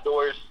the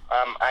outdoors.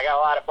 I got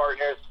a lot of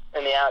partners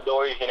in the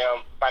outdoors.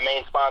 My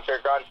main sponsor,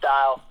 Grunt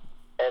Style,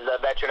 is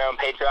a veteran-owned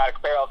patriotic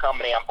apparel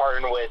company. I'm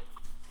partnered with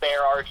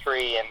Bear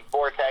Archery and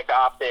Vortex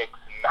Optics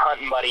and the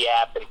Hunting Buddy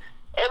app, and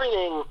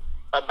everything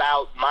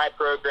about my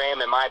program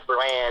and my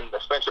brand,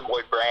 the Spencer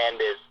Boyd brand,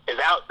 is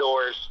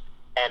outdoors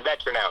and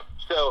veteran-owned.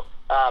 So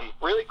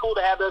really cool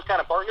to have those kind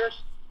of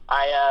partners.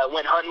 I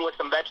went hunting with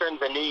some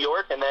veterans in New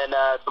York, and then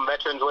some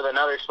veterans with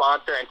another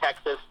sponsor in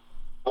Texas.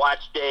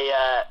 Watched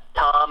a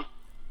Tom,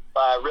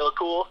 real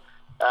cool,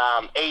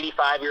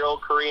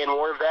 85-year-old Korean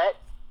War vet,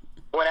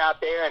 went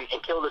out there and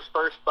killed his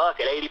first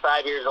buck at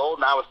 85 years old,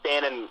 and I was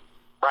standing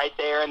right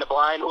there in the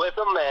blind with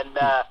him and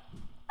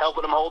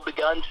helping him hold the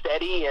gun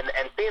steady, and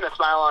seeing a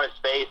smile on his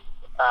face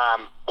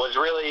was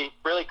really,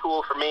 really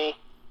cool for me.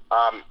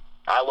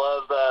 I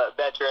love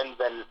veterans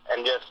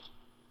and just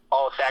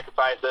all the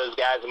sacrifice those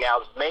guys and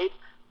gals have made.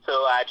 So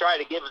I try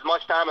to give as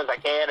much time as I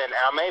can, and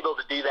I'm able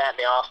to do that in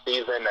the off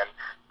season. And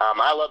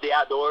I love the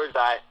outdoors.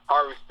 I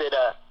harvested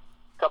a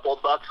couple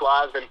of bucks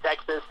while I was in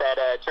Texas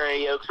at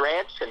Trinity Oaks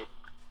Ranch, and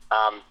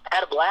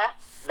had a blast.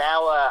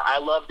 Now I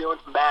love doing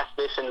some bass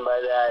fishing,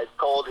 but it's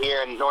cold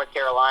here in North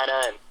Carolina,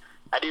 and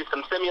I do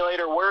some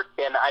simulator work,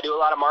 and I do a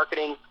lot of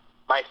marketing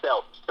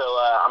myself. So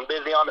I'm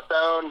busy on the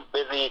phone,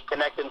 busy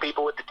connecting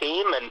people with the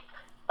team, and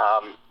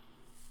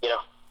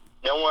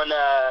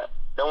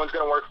no one's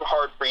going to work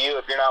hard for you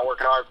if you're not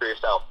working hard for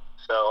yourself.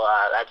 So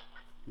that's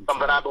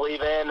something I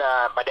believe in.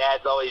 My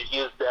dad's always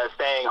used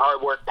saying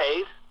hard work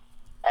pays,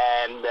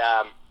 and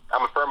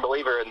I'm a firm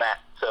believer in that.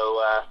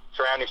 So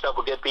surround yourself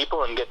with good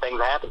people and good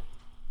things happen.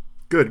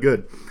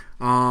 Good.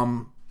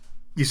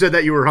 You said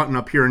that you were hunting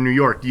up here in New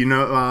York. Do you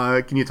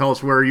know? Can you tell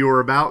us where you were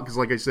about? Because,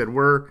 like I said,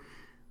 we're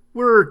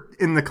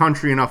in the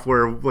country enough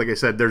where, like I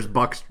said, there's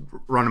bucks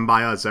running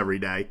by us every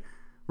day.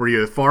 Were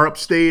you far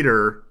upstate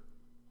or?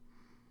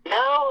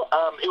 No,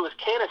 it was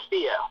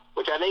Canisteo,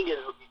 which I think is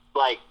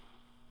like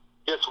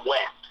just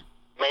west.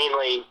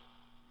 Mainly,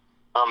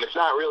 it's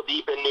not real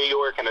deep in New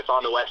York, and it's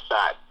on the west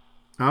side.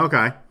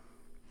 Okay.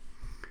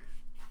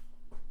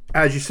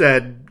 As you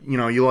said, you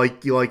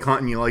like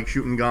hunting, you like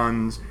shooting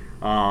guns.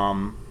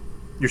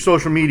 Your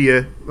social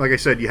media, like I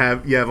said, you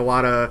have a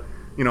lot of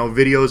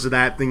videos of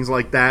that, things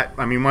like that.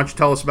 I mean, why don't you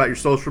tell us about your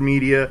social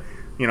media?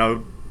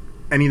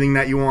 Anything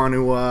that you want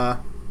to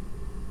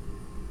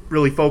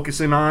really focus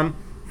in on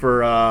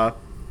for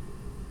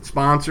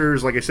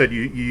sponsors. Like I said,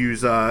 you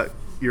use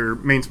your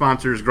main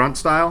sponsor is Grunt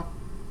Style.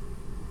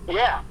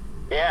 Yeah.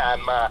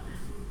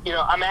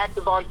 I'm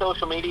active on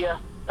social media.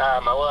 I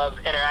love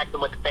interacting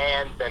with the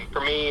fans, and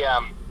for me,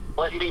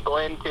 letting people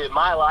into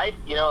my life.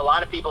 A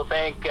lot of people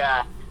think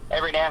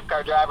every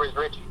NASCAR driver is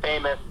rich and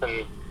famous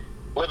and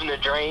living the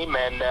dream,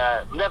 and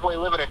I'm definitely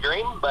living a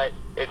dream, but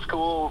it's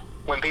cool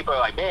when people are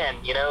like, man,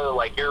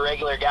 like you're a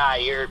regular guy,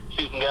 you're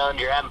shooting guns,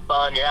 you're having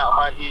fun, you're out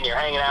hunting, you're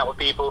hanging out with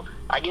people.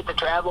 I get to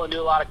travel and do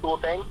a lot of cool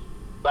things,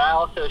 but I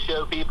also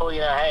show people,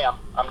 hey,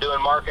 I'm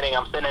doing marketing,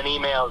 I'm sending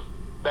emails,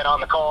 been on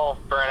the call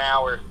for an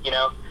hour,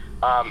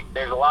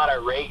 there's a lot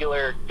of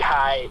regular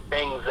guy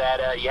things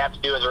that you have to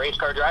do as a race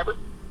car driver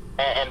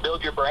and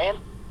build your brand.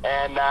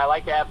 And I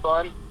like to have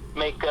fun,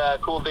 make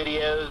cool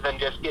videos, and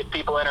just get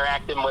people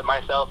interacting with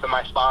myself and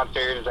my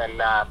sponsors.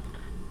 And I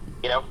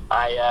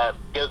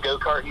go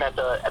karting at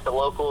the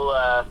local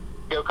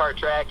go-kart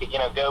track at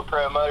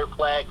GoPro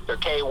Motorplex or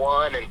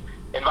K1, and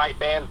invite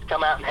fans to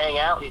come out and hang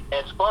out. And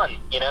it's fun,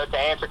 to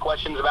answer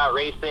questions about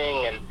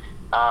racing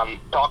and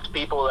talk to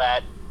people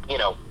that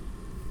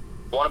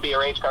want to be a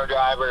race car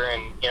driver,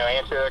 and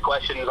answer their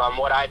questions on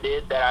what I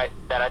did that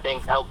I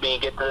think helped me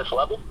get to this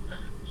level.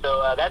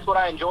 So that's what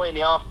I enjoy in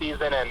the off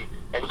season,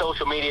 and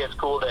social media is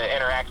cool to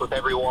interact with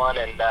everyone.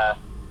 And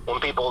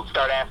when people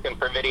start asking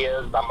for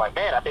videos, I'm like,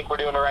 man, I think we're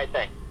doing the right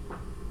thing.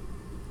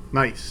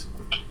 Nice.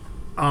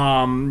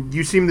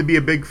 You seem to be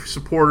a big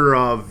supporter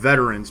of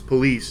veterans,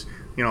 police,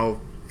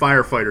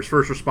 firefighters,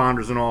 first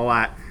responders, and all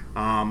that.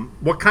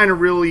 What kind of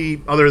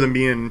really, other than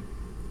being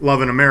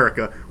loving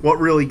America, what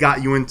really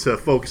got you into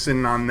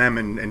focusing on them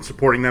and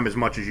supporting them as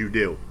much as you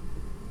do?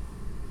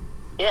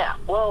 Yeah,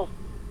 well,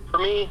 for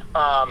me,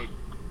 a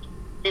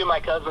few of my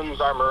cousins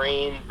are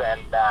Marines,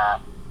 and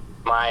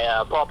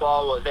my papa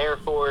was Air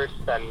Force,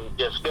 and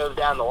just goes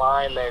down the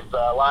line. There's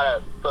a lot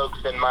of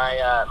folks in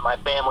my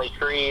family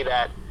tree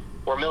that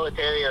were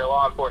military or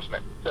law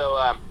enforcement. So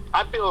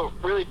I feel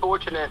really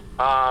fortunate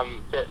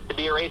to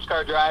be a race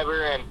car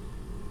driver, and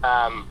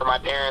for my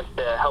parents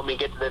to help me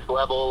get to this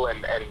level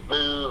and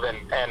move,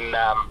 and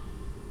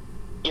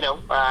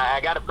I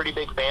got a pretty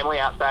big family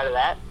outside of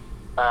that.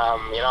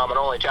 I'm an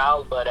only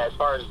child, but as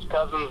far as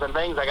cousins and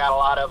things, I got a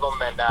lot of them,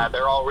 and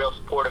they're all real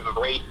supportive of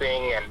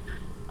racing. And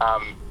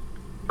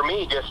for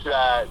me, just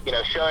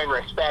showing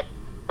respect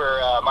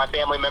for my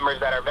family members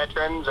that are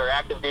veterans or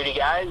active duty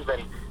guys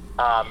and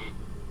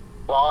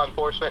law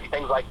enforcement and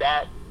things like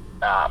that.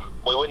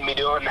 We wouldn't be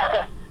doing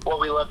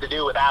what we love to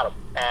do without them.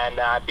 And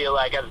I feel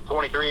like as a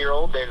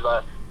 23-year-old, there's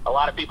a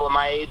lot of people in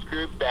my age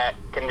group that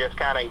can just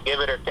kind of give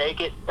it or take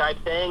it type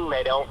thing.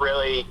 They don't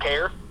really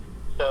care.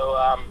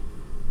 So,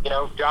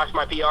 Josh,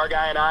 my PR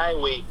guy, and I,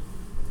 we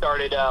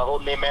started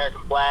holding the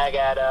American flag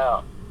at,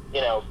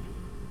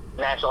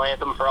 national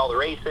anthem for all the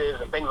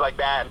races and things like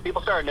that. And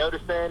people started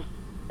noticing,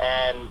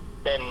 and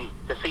then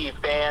to see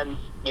fans,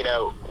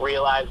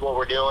 realize what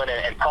we're doing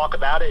and talk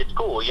about it, it's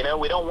cool.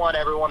 We don't want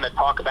everyone to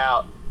talk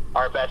about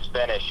our best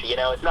finish.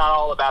 It's not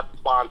all about the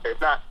sponsor.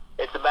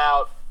 It's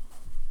about,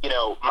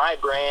 my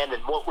brand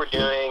and what we're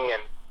doing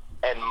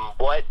and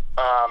what,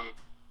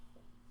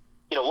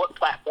 what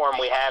platform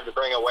we have to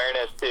bring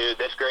awareness to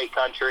this great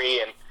country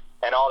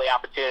and all the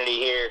opportunity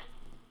here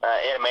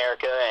in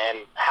America and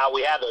how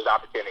we have those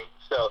opportunities.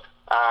 So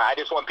I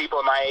just want people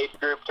in my age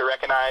group to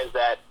recognize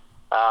that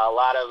a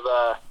lot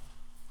of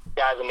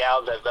guys and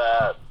gals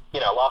have,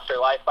 lost their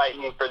life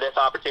fighting for this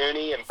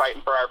opportunity and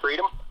fighting for our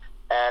freedom.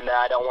 And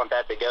I don't want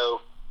that to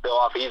go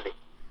off easy.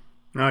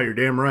 No, you're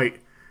damn right.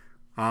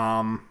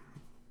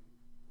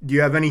 Do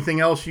you have anything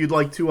else you'd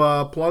like to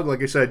plug?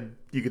 Like I said,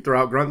 you could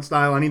throw out Grunt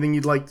Style. Anything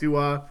you'd like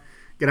to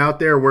get out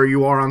there where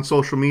you are on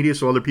social media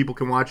so other people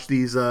can watch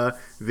these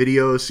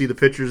videos, see the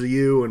pictures of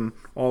you and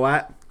all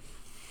that?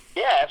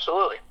 Yeah,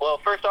 absolutely. Well,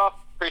 first off,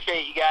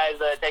 appreciate you guys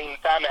taking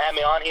the time to have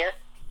me on here.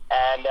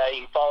 And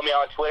you can follow me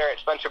on Twitter at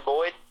Spencer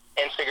Boyd,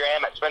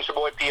 Instagram at Spencer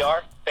Boyd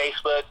PR,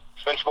 Facebook,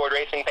 Spencer Boyd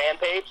Racing fan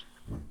page.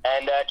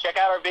 And check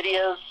out our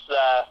videos.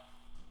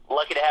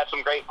 Lucky to have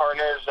some great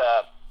partners,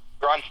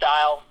 Grunt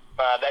Style,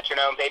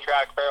 veteran-owned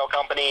patriotic apparel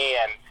company,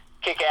 and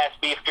Kick-Ass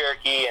Beef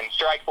Jerky, and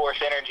Strike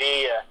Force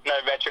Energy,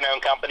 another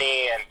veteran-owned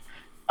company. And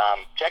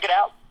check it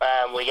out.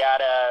 We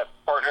got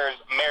partners,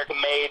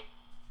 American-made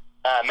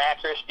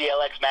mattress,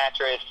 DLX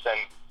mattress,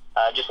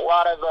 and just a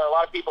lot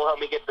of people help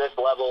me get to this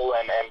level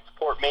and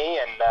support me.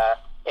 And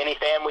any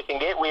fan we can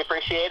get, we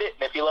appreciate it.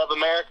 And if you love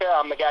America,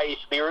 I'm the guy you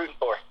should be rooting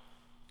for.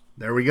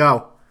 There we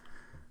go.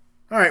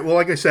 All right. Well,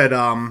 like I said,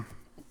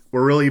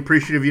 we're really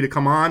appreciative of you to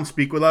come on,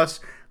 speak with us.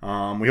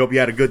 We hope you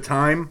had a good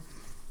time.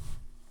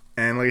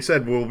 And like I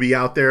said, we'll be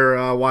out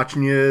there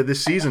watching you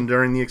this season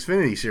during the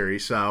Xfinity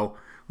Series. So,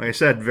 like I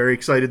said, very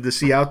excited to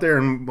see you out there,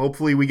 and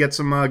hopefully we get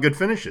some good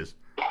finishes.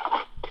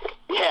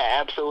 Yeah,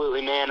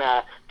 absolutely, man.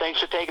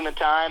 Thanks for taking the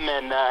time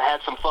and had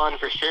some fun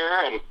for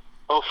sure. And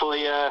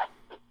hopefully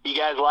you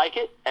guys like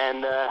it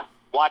and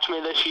watch me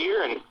this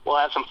year, and we'll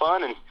have some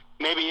fun. And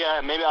maybe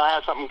I'll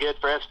have something good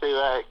for us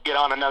to get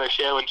on another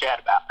show and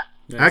chat about.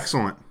 Nice.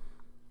 Excellent.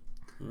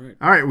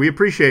 All right, we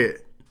appreciate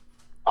it.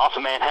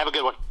 Awesome, man. Have a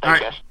good one. Thanks,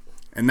 guys.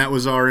 And that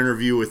was our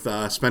interview with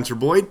Spencer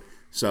Boyd.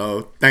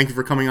 So thank you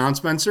for coming on,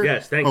 Spencer.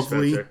 Yes, thanks,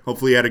 Spencer.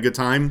 Hopefully you had a good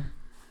time.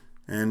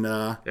 And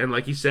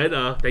like you said,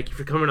 thank you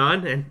for coming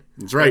on. And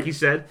that's right. Like you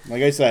said,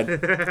 like I said,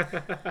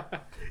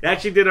 you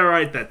actually did all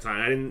right that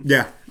time. I didn't.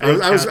 Yeah,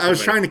 I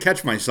was trying to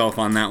catch myself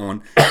on that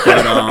one.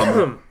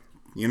 But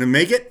you gonna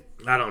make it?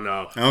 I don't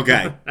know.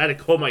 Okay. I had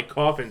to hold my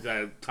cough in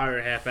that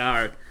entire half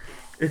hour.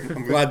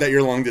 I'm glad that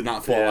your lung did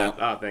not fall out.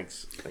 Oh,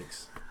 thanks.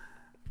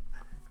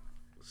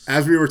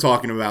 As we were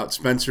talking about,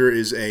 Spencer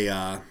is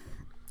a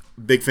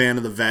big fan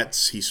of the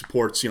vets. He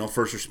supports,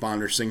 first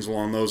responders, things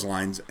along those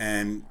lines.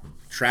 And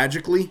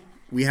tragically,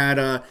 we had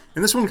and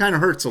this one kind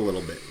of hurts a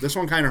little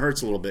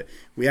bit.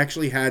 We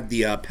actually had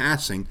the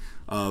passing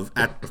of,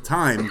 at the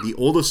time, the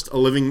oldest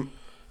living.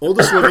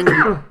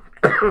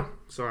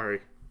 Sorry.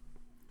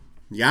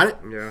 You got it?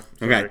 Yeah.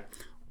 Okay. Sorry.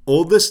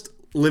 Oldest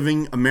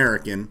living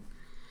American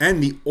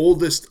and the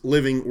oldest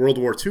living World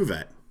War II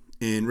vet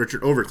in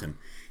Richard Overton.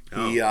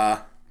 He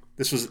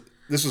this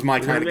was my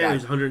kind of guy. He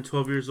was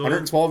 112 years old.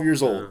 112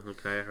 years old.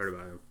 Okay, I heard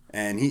about him.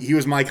 And he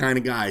was my kind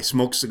of guy.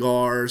 Smoked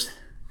cigars,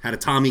 had a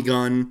Tommy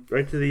gun.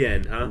 Right to the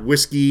end, huh?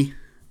 Whiskey.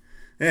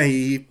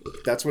 Yeah,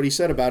 that's what he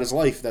said about his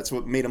life. That's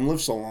what made him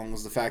live so long,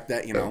 was the fact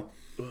that,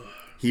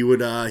 he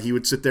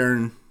would sit there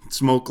and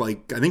smoke,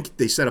 like, I think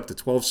they said up to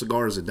 12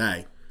 cigars a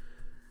day.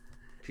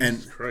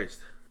 Jesus Christ.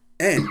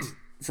 And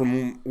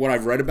from what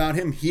I've read about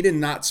him, he did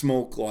not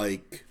smoke,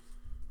 like,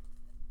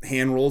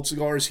 hand-rolled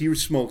cigars. He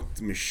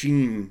smoked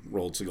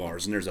machine-rolled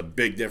cigars, and there's a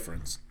big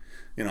difference.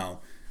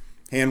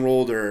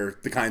 Hand-rolled are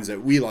the kinds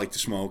that we like to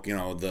smoke,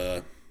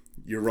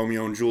 your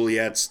Romeo and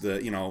Juliets,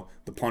 the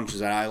punches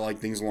that I like,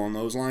 things along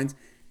those lines.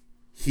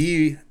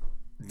 He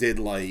did,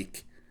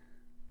 like,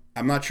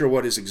 I'm not sure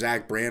what his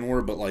exact brand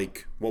were, but,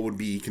 like, what would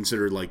be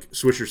considered, like,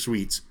 Swisher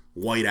Sweets,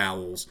 White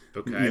Owls.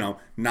 Okay.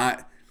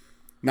 Not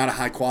a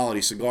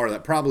high-quality cigar.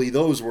 That probably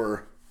those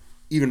were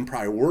even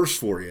probably worse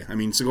for you. I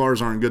mean,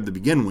 cigars aren't good to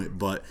begin with,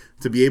 but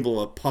to be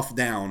able to puff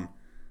down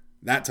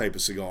that type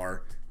of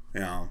cigar,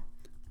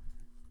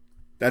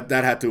 that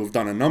had to have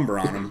done a number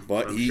on him.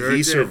 But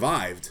he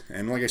survived.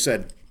 And like I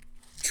said,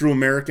 true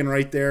American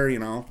right there,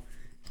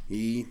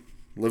 He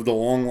lived a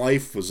long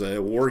life, was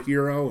a war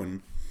hero,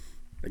 and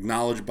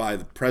acknowledged by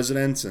the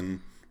presidents,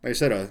 and like I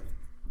said,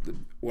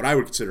 what I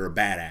would consider a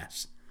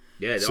badass.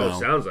 Yeah, So-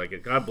 sounds like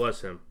it. God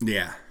bless him.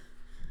 Yeah.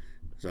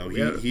 So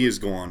Yeah. he is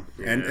gone.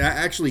 And Yeah.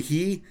 actually,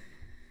 he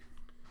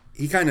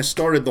kind of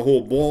started the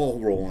whole ball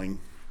rolling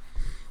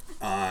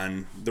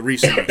on the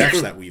recent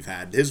deaths that we've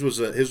had. His was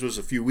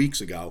a few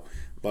weeks ago,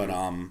 but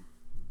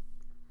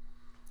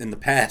in the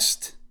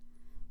past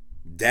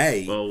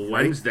day, Well, right?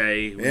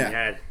 Wednesday, we Yeah.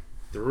 had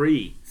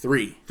three.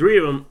 3. Three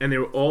of them, and they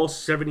were all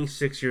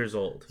 76 years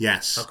old.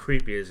 Yes. How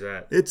creepy is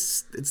that?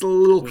 It's a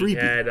little We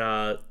creepy.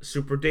 had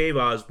Super Dave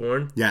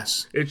Osborne.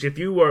 Yes. Which, if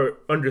you were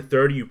under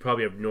 30, you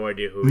probably have no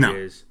idea who No. he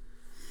is.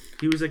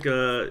 He was like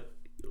a...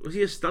 Was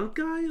he a stunt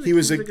guy? Like, He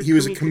was a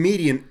comedian.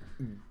 comedian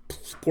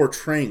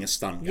portraying a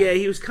stunt guy. Yeah,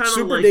 he was kind of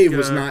Super like... Dave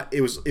was not.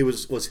 It was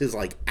his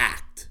like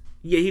act.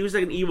 Yeah, he was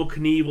like an evil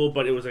Knievel,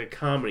 but it was like a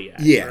comedy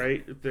act, Yeah.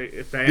 right?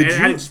 If I Did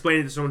had to you- explain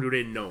it to someone who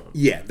didn't know him.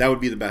 Yeah, that would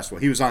be the best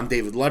one. He was on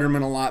David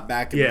Letterman a lot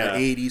back in Yeah. the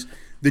 80s.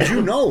 Did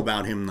you know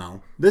about him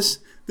though? This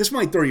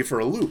might throw you for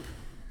a loop.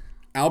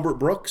 Albert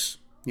Brooks,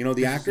 you know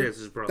the actor? That's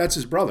his brother. That's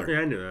his brother. Yeah,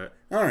 I knew that.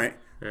 All right.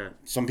 Yeah.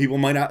 Some people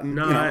might not.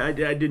 No, you know, I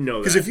didn't know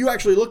that. because if you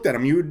actually looked at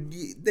him,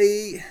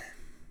 they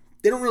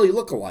don't really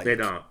look alike. They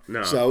don't.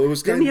 No. So it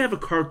was Didn't kind he of, have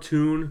a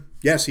cartoon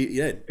yes, he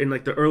did. in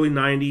like the early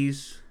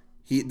 90s?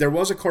 There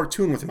was a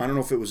cartoon with him. I don't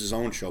know if it was his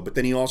own show, but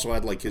then he also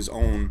had like his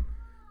own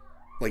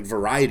like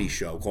variety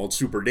show called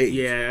Super Dave.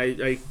 Yeah,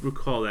 I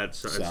recall that at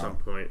some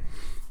point.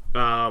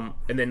 And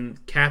then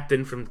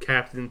Captain from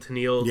Captain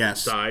Tennille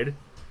Yes. died.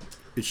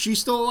 Is she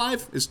still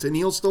alive? Is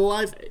Tennille still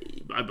alive?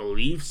 I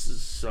believe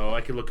so.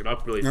 I can look it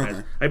up really fast.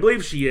 Okay. I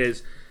believe she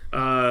is.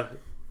 What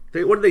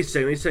did they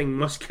sing? They sang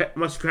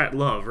Muskrat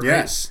Love, right?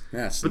 Yes.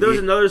 But there was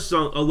another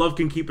song, A Love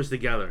Can Keep Us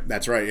Together.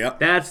 That's right. Yep.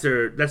 That's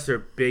their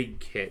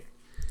big hit.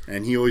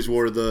 And he always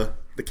wore the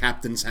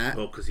captain's hat.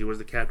 Oh, because he was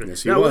the captain.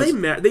 Yes, he now, was.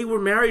 They were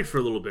married for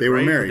a little bit, They were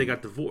right? But married. they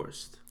got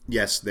divorced.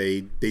 Yes,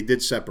 they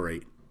did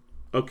separate.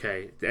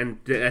 Okay, and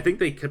I think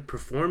they kept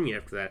performing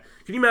after that.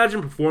 Can you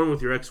imagine performing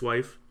with your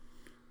ex-wife?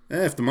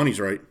 If the money's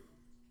right.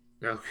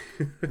 No.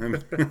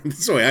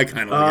 That's the way I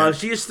kind of look at it.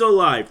 She is still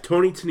alive.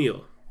 Tony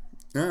Tennille.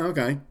 Oh,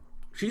 okay.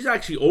 She's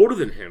actually older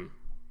than him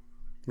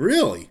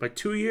Really? by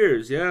 2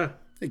 years. Yeah.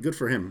 Hey, good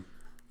for him.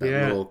 That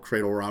Yeah. little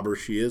cradle robber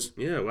she is.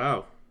 Yeah.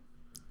 Wow.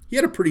 He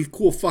had a pretty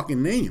cool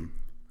fucking name.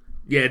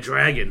 Yeah.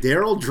 Dragon.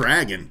 Daryl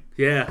Dragon.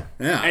 Yeah.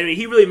 Yeah. I mean,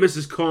 he really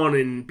misses Khan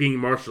in being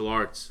martial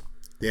arts.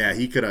 Yeah,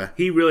 he could have.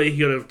 He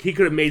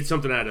could have made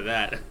something out of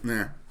that.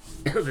 Nah.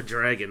 The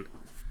dragon.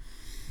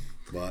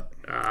 But,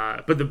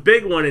 But the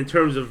big one in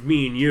terms of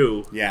me and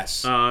you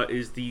yes.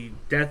 is the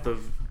death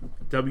of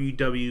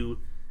WWF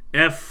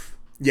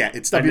Yeah,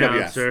 it's WWF.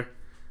 announcer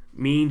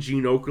Mean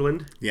Gene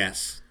Okerlund,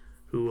 Yes.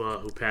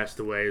 who passed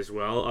away as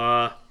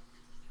well.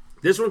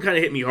 This one kind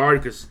of hit me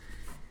hard because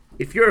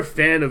if you're a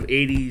fan of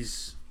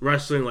 80s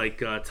wrestling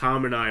like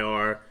Tom and I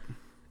are,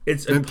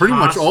 it's And pretty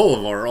much impossible- all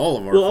of our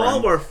Well, all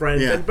of our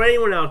friends, Yeah. and but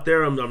anyone out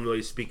there I'm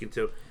really speaking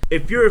to.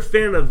 If you're a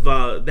fan of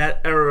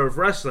that era of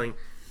wrestling,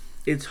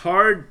 it's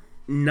hard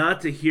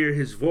not to hear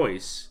his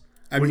voice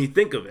when mean, you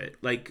think of it.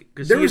 Like,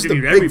 because There he was the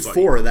interviewed big everybody.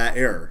 four of that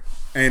era,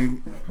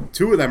 and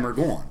two of them are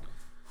gone.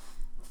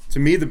 To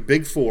me, the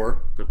big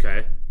four: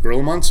 Okay,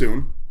 Gorilla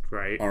Monsoon,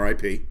 right,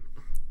 R.I.P.,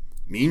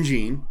 Mean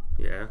Gene,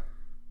 yeah,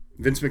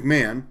 Vince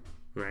McMahon,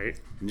 right.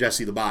 and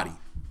Jesse the Body.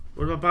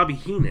 What about Bobby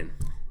Heenan?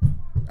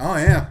 Oh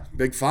yeah,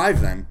 big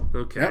five then.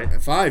 Okay.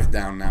 Yep, 5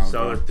 down now.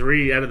 So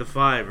 3 out of the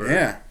 5, right?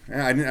 yeah,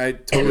 I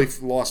totally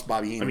lost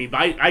Bobby Heenan. I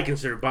mean, I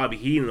consider Bobby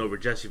Heenan over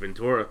Jesse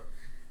Ventura.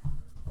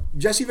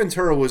 Jesse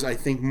Ventura was, I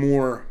think,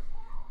 more.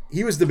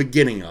 He was the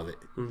beginning of it.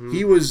 Mm-hmm.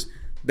 He was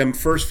them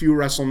first few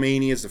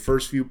WrestleManias, the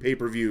first few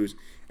pay-per-views,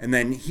 and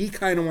then he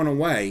kind of went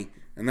away,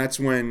 and that's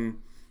when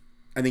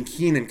I think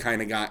Heenan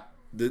kind of got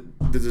the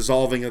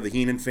dissolving of the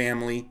Heenan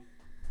family.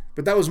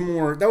 But that was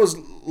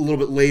a little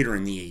bit later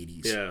in the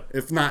 80s. Yeah.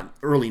 If not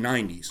early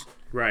 90s.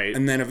 Right.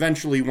 And then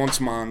eventually once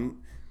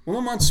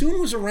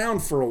Monsoon was around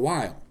for a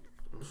while.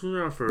 This was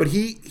around for, But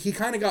he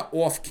kind of got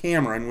off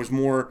camera and was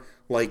more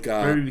like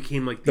maybe he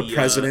became like the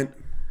president.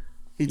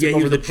 He took Yeah, he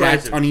over was the the Brad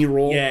president. Tunney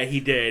role. Yeah, he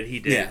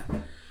did. Yeah.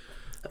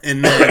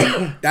 And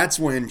then that's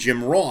when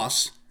Jim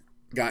Ross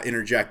got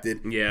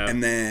interjected. Yeah.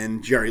 And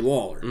then Jerry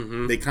Lawler.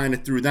 They kind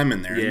of threw them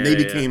in there. Yeah, and they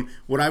yeah. became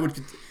what I would.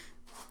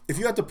 If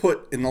you had to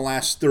put in the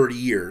last 30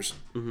 years,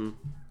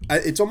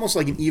 it's almost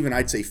like an even,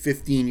 I'd say,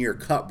 15-year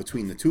cut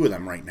between the two of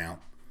them right now.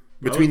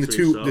 Between the would say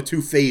two so. the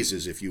two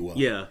phases, if you will.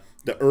 Yeah.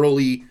 The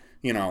early,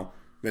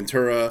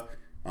 Ventura,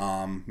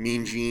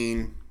 Mean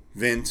Gene,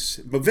 Vince.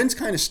 But Vince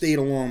kind of stayed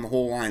along the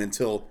whole line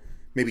until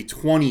maybe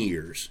 20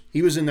 years.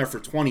 He was in there for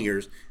 20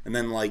 years, and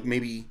then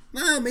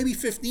maybe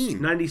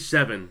 15.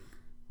 97,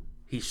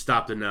 he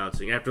stopped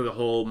announcing after the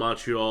whole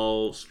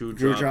Montreal screw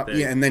drop thing.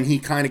 Yeah, and then he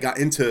kind of got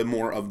into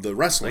more of the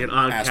wrestling Like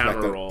an aspect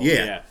on-camera of role.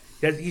 Yeah.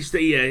 I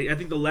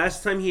think the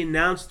last time he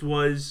announced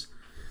was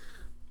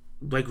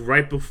like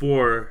right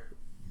before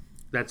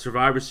that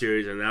Survivor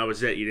Series, and that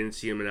was it. You didn't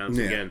see him announce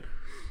Yeah. again.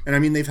 And I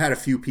mean, they've had a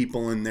few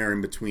people in there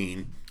in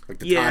between, like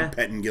the Yeah. Todd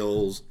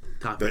Pettingills.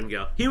 Top End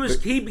Gal.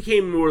 He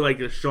became more like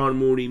a Sean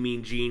Mooney,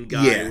 Mean Gene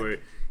guy, Yeah. where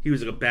he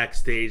was like a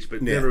backstage,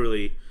 but Yeah. never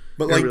really.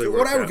 But It like really what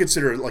worked I would out.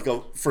 consider like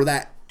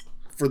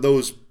for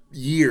those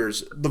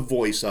years, the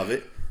voice of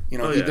it. You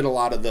know, Oh, he yeah. did a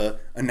lot of the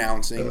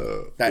announcing.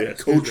 That yeah,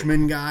 excuse me.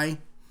 Coachman guy,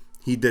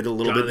 he did a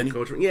little Jonathan bit.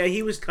 Coachman. Yeah,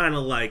 he was kind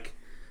of like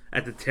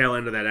at the tail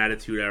end of that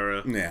Attitude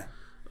Era. Yeah,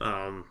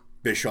 Um,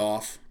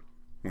 Bischoff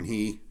when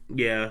he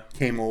yeah,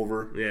 came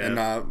over. Yeah.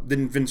 And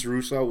didn't Vince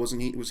Russo was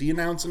he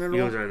announcing it at he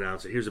all? was an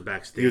announcer. He was a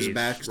backstage. He was a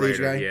backstage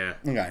writer, guy.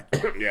 Yeah,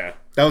 Okay. yeah.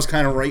 That was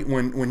kind of right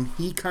when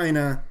he kind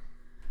of.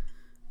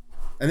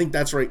 I think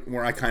that's right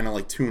where I kind of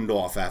like tuned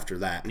off after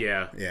that.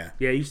 Yeah. Yeah.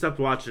 Yeah, you stopped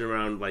watching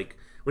around like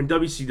when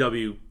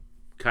WCW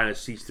kind of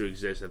ceased to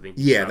exist, I think.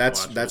 you Yeah, stopped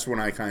watching. that's when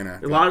I kind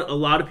of. a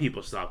lot of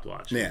people stopped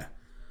watching. Yeah.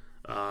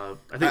 I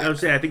would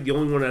say the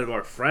only one out of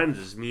our friends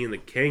is me and the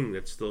King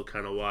that still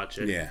kind of watch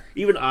it. Yeah.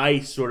 Even I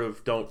sort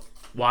of don't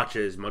watch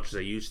it as much as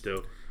I used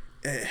to.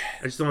 I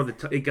just don't have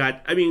the it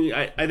got. I mean,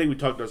 I think we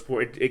talked about this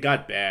before. It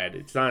got bad.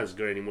 It's not as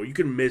good anymore. You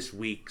can miss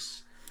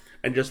weeks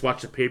and just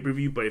watch the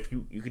pay-per-view, but if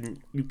you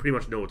pretty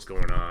much know what's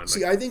going on.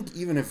 See, I think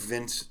even if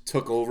Vince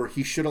took over,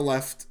 he should have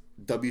left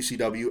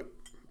WCW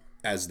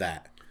as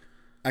that.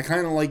 I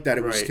kind of like that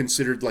it was Right.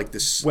 considered like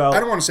this. Well- I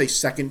don't want to say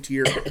second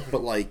tier,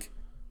 but like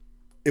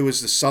it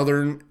was the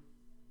southern.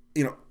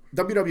 You know,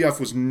 WWF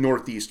was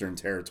northeastern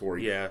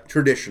territory. Yeah.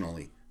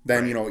 Traditionally,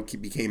 then you know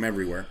it became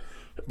everywhere.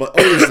 But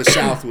always the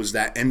South was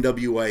that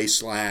NWA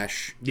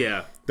 /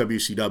 yeah.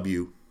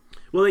 WCW.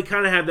 Well, they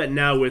kind of have that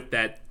now with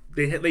that.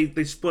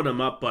 They split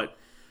them up, but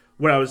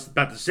what I was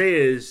about to say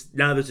is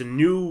now there's a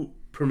new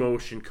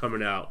promotion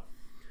coming out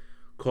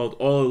called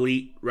All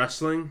Elite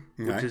Wrestling,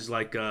 which Okay. is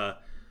like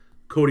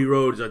Cody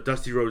Rhodes,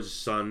 Dusty Rhodes'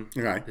 son,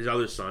 Okay. his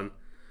other son,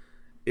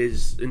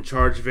 is in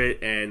charge of it,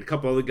 and a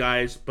couple other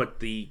guys, but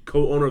the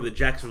co-owner of the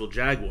Jacksonville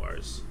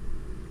Jaguars.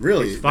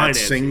 Really, He's that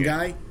financing Singh it.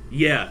 guy.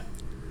 Yeah.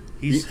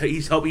 He's the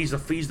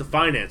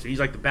financer. He's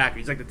like the backer.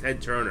 He's like the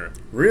Ted Turner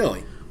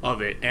Really,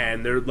 of it,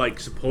 and they're like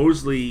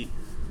supposedly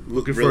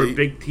looking for really- a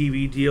big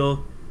TV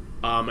deal,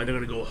 and they're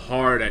gonna go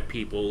hard at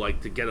people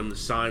like to get them to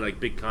sign like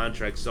big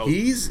contracts. So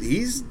he's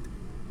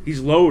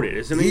loaded,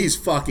 isn't he? he's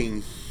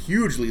fucking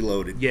hugely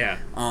loaded. Yeah.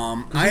 I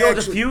He owns a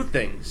actually few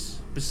things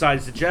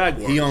besides the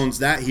Jaguars. he owns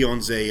that. He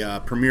owns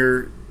a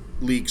Premier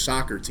League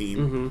soccer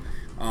team.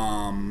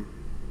 Mm-hmm.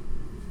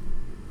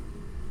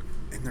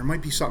 And there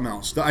might be something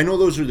else. I know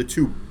those are the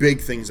two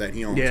big things that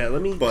he owns. Yeah,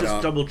 let me But,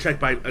 just double check.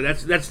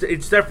 That's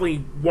it's definitely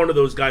one of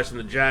those guys from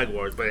the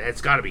Jaguars, but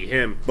it's got to be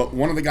him. But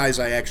one of the guys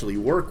I actually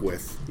work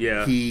with,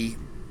 Yeah. he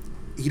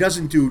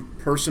doesn't do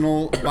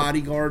personal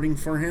bodyguarding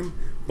for him,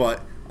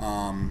 but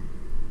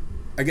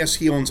I guess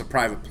he owns a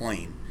private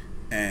plane,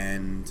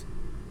 and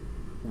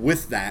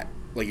with that,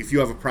 like if you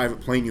have a private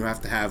plane, you have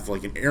to have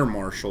like an air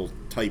marshal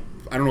type.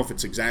 I don't know if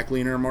it's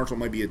exactly an air marshal; it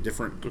might be a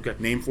different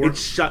name for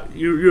It's it.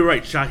 You're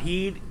right,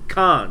 Shahid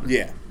Khan.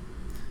 Yeah,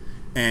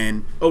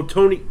 and Oh,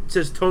 it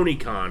says Tony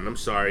Khan. I'm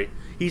sorry.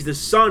 He's the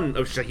son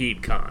of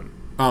Shahid Khan.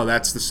 oh,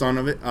 that's the son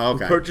of it. Oh,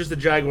 okay, Purchased the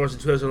Jaguars in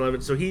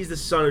 2011, so he's the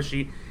son of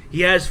Shahid.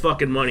 He has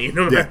fucking money,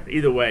 no matter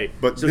either way.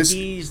 But so this-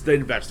 he's the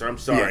investor. I'm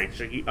sorry,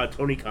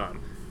 Tony Khan.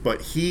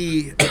 but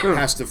he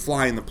has to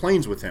fly in the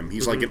planes with him.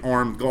 He's like an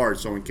armed guard,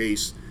 so in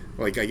case,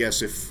 like I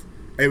guess if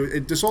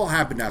this all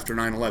happened after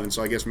 9/11,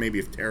 so I guess maybe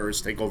if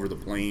terrorists take over the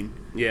plane.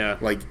 Yeah.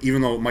 Like,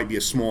 even though it might be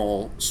a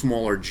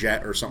smaller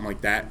jet or something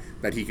like that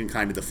he can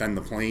kind of defend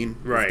the plane.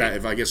 Right.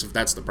 If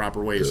that's the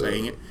proper way of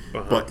saying it.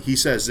 Uh-huh. But he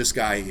says this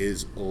guy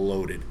is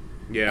loaded.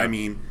 Yeah. I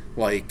mean,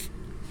 like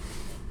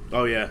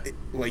Oh yeah.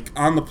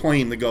 on the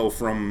plane to go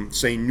from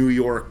say New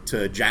York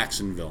to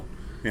Jacksonville,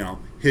 you know,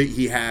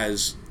 he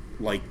has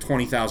like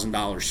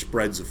 $20,000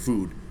 spreads of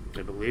food.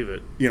 I believe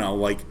it. You know,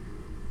 like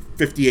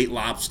 58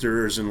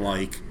 lobsters and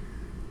like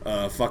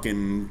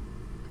fucking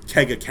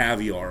keg of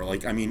caviar.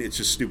 Like, I mean, it's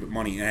just stupid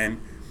money. And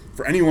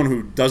for anyone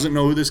who doesn't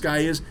know who this guy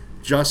is,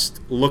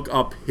 just look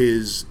up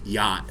his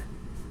yacht.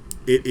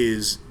 It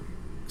is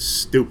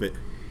stupid.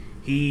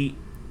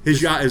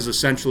 His yacht is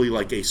essentially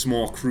like a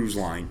small cruise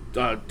line.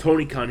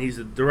 Tony Khan. He's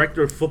the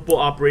director of football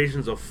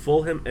operations of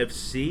Fulham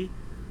FC,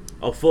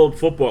 a Fulham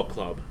Football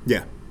Club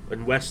Yeah.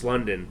 in West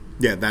London.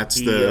 Yeah, that's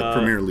He, the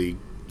Premier League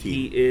team.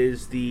 He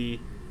is the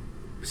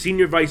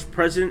senior vice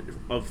president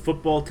of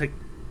football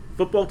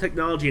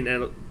technology and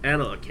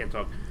I can't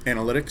talk.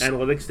 Analytics.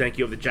 Analytics. Thank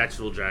you, of the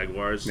Jacksonville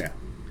Jaguars. Yeah.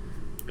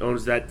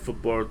 Owns that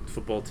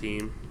football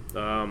team,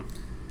 or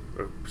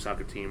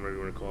soccer team, whatever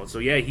you want to call it. So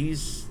yeah,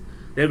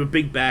 they have a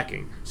big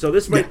backing. So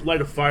this might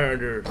light a fire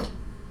under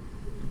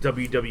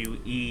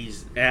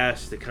WWE's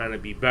ass to kind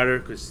of be better,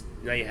 because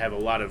now you have a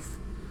lot of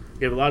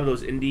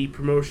those indie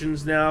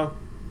promotions now,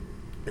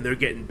 and they're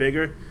getting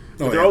bigger.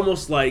 But they're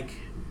almost like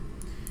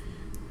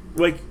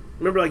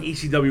remember like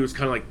ECW was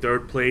kind of like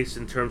third place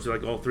in terms of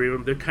like all three of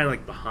them. They're kind of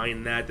like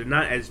behind that. They're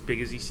not as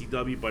big as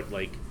ECW, but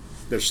like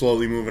They're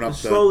slowly moving up.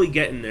 slowly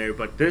getting there.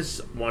 But this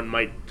one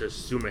might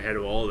just zoom ahead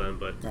of all of them.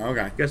 But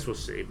Okay. I guess we'll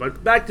see.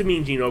 But back to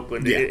Mean Gene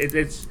Oakland. Yeah.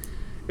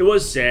 It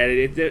was sad.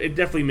 It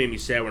definitely made me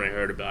sad when I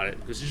heard about it,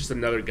 because it's just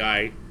another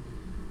guy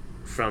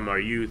from our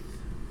youth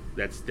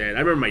that's dead. I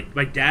remember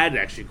my dad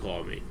actually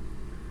called me.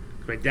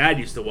 My dad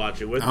used to watch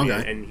it with me,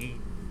 Okay. and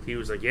he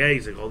was like,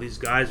 he's like, all these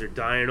guys are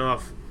dying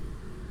off.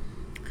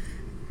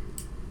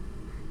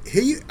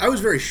 I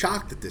was very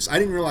shocked at this. I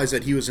didn't realize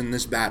that he was in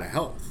this bad of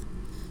health.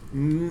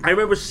 I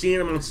remember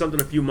seeing him on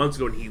something a few months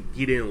ago, and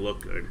he didn't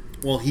look good.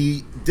 Well,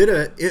 he did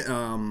a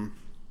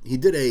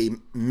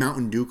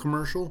Mountain Dew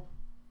commercial.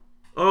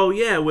 Oh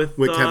yeah, with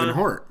Kevin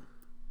Hart.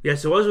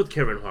 Yes, it was with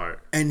Kevin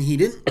Hart. And he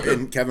didn't.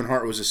 And Kevin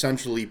Hart was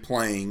essentially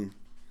playing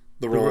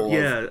the role.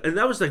 Yeah, and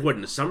that was like what,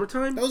 in the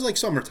summertime? That was like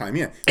summertime.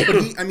 Yeah,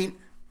 but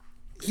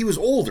he was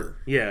older.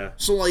 Yeah.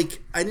 So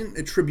like, I didn't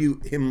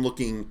attribute him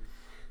looking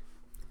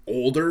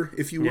older,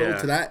 if you will,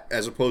 to that,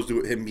 as opposed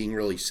to him being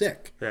really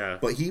sick. Yeah.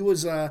 But he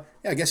was, I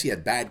guess he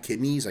had bad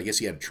kidneys. I guess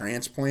he had a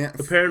transplant.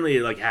 Apparently,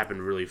 it like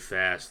happened really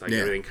fast. Like Yeah.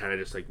 everything kind of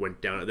just like went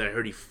down. Then I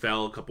heard he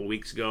fell a couple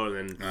weeks ago,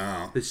 and then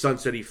Oh. his son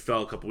said he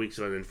fell a couple weeks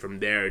ago, and then from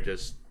there it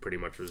just pretty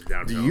much was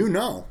downhill. Do you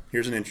know?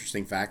 Here's an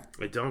interesting fact.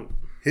 I don't.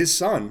 His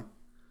son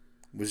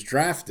was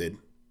drafted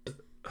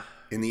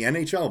in the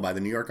NHL by the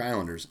New York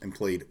Islanders and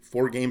played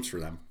 4 games for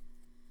them.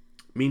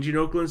 Mean Gene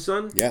Oakland's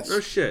son? Yes. No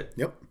shit.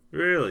 Yep.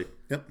 Really?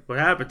 Yep. What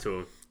happened to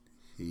him?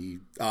 He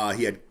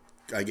had,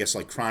 I guess,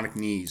 like chronic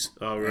knees.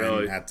 Oh,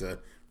 really? And had to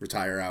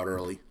retire out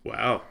early.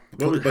 Wow.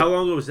 But- How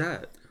long ago was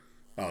that?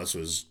 Oh, this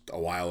was a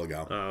while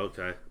ago. Oh,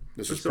 okay.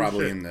 This That's was some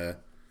probably shit. in the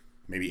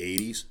maybe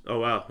 80s. Oh,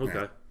 wow.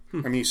 Okay. I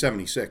mean, he's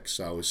 76,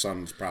 so his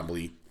son's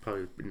probably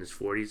Probably in his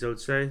 40s, I would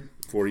say.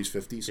 40s,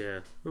 50s.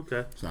 Yeah.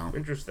 Okay. So.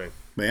 Interesting.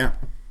 But yeah.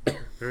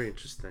 Very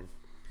interesting.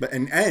 But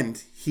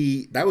and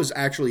he, that was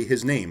actually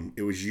his name.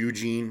 It was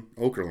Eugene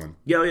Okerlund.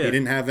 Yeah. He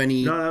didn't have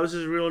any. No, that was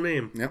his real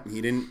name. Yep.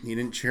 He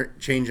didn't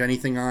change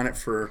anything on it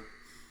for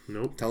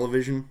Nope.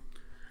 television.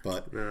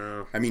 But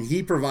No. I mean,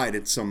 he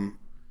provided some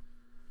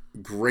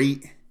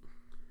great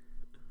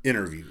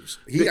interviews.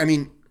 He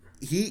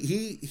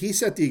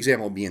set the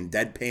example of being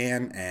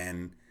deadpan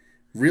and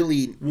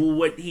really.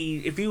 Well,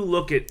 if you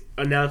look at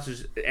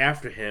announcers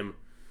after him,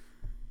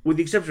 with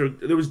the exception of,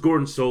 there was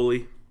Gordon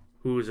Soley,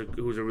 who was a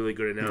really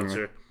good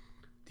announcer.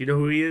 Do you know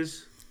who he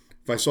is?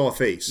 If I saw a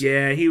face.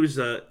 Yeah, he was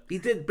he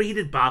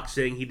did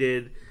boxing.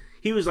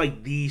 He was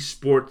like the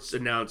sports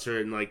announcer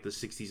in like the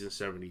 60s and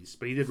 70s,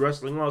 but he did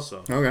wrestling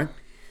also. Okay.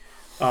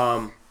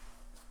 I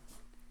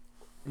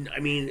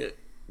mean,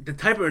 the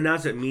type of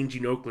announce that Mean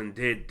Gene Oakland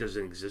did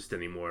doesn't exist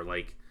anymore.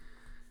 Like,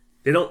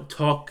 they don't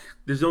talk.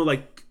 There's no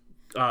like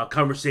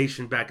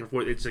conversation back and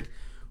forth. It's like,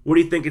 what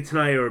do you think of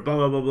tonight? Or blah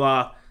blah blah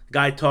blah.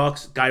 Guy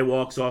talks. Guy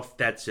walks off.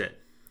 That's it.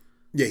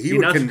 Yeah, he The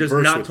would announcer converse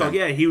does not with talk. them.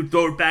 Yeah, he would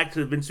throw it back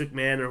to Vince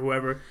McMahon or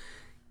whoever.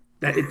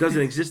 That it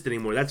doesn't exist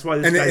anymore. That's why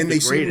this And, guy's and the they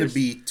seem to greatest.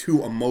 be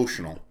too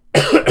emotional.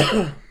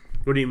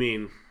 What do you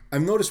mean?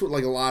 I've noticed with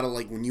like a lot of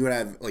like when you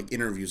have like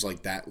interviews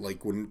like that,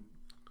 like when,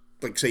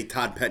 like say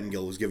Todd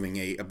Pettengill was giving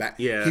a back,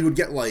 Yeah. he would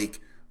get like,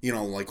 you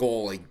know, like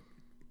all like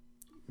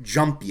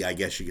jumpy, I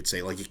guess you could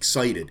say, like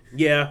excited.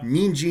 Yeah.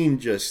 Mean Gene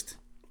just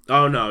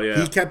Oh no.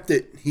 Yeah. he kept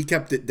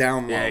it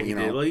down low. Yeah, he you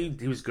know, did. Well,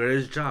 he was good at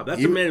his job.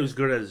 That's a man who was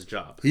good at his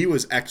job. he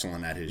was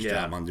excellent at his Yeah.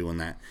 job on doing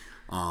that.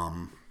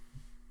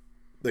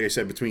 Like I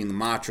said, between the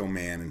Macho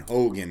Man and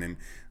Hogan, and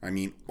I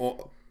mean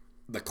all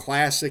the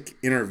classic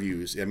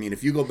interviews. I mean,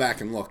 if you go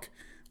back and look,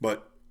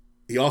 but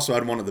he also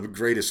had one of the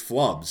greatest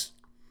flubs.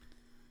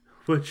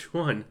 Which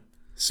one?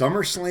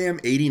 SummerSlam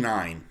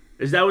 '89.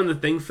 Is that when the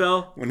thing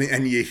fell?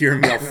 And you hear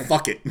him yell,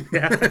 "Fuck it!"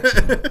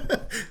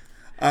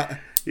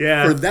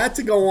 Yeah. For that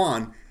to go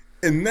on,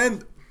 and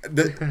then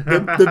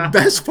the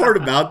best part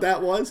about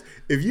that was,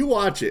 if you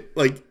watch it,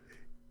 like,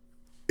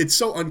 it's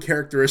so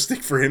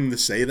uncharacteristic for him to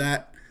say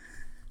that.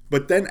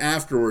 But then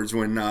afterwards,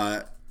 when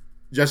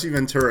Jesse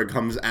Ventura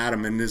comes at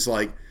him and is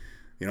like,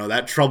 you know,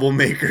 that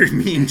troublemaker,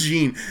 Mean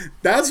Gene,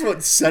 that's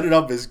what set it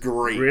up as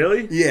great.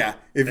 Really? Yeah.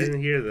 I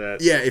didn't hear that.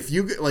 Yeah, if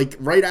you like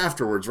right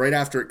after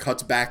it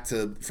cuts back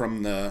to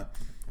from the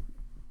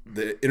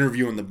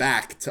interview in the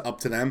back to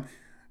up to them,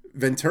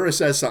 Ventura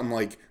says something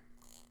like,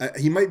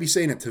 he might be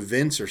saying it to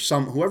Vince or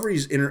whoever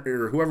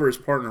whoever his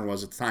partner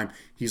was at the time.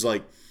 He's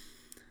like,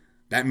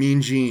 that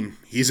Mean Gene,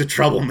 he's a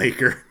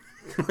troublemaker.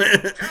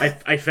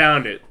 I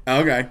found it.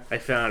 Okay. I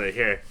found it.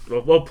 Here.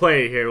 We'll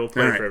play it here. We'll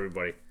play All it right. for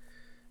everybody.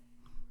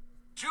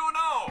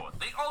 Juno,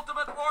 the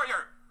ultimate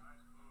warrior.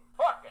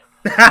 Fuck it.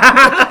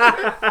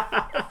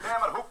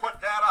 Damn it, who put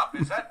that up?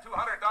 Is that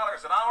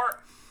 $200 an hour?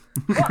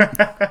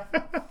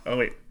 Oh,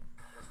 wait.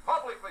 It's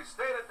publicly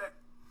stated that...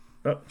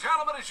 Oh.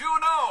 Gentlemen, as you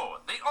know,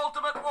 the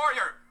ultimate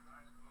warrior.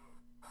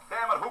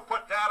 Damn it, who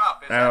put that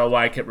up? Is I don't know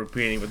why I kept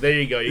repeating, but there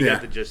you go. You Yeah.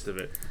 got the gist of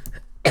it.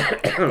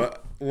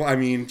 Well, I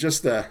mean,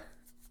 just a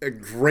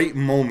great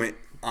moment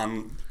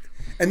on,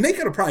 and they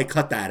could have probably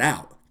cut that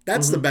out.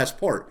 That's the best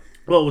part.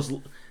 Well,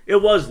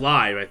 it was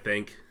live, I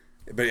think.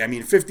 But I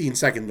mean,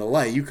 15-second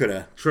delay, you could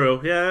have. True.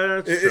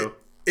 Yeah, that's true.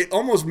 It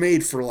almost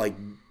made for like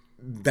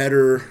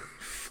better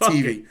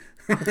TV.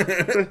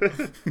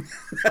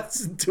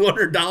 That's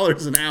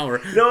 $200 an hour.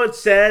 You know what's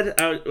sad?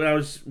 When I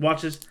was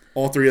watching this,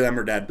 All 3 of them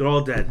are dead. they're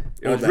all dead.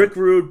 It All was dead. Rick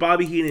Rude,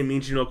 Bobby Heenan, and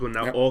Mean Gene Oakland.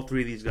 Now Yep. all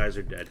 3 of these guys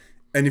are dead.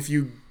 And if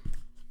you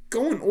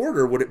go in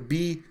order, would it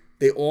be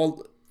they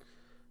all?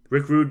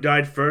 Rick Rude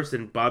died first,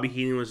 and Bobby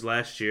Heenan was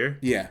last year.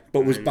 Yeah,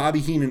 but was Bobby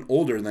Heenan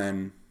older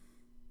than?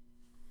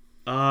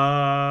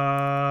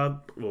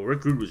 Well,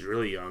 Rick Rude was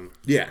really young.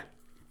 Yeah.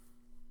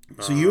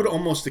 So you would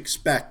almost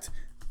expect,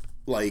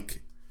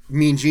 like,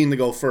 Mean Gene to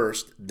go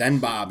first, then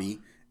Bobby,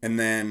 and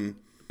then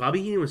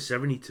Bobby Heenan was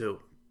 72.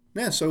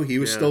 yeah. So he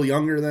was still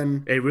younger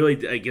than. It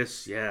really, I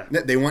guess, yeah.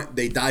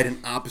 They died in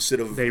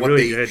opposite of They what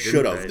really they did, should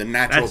didn't have. they? The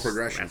natural That's-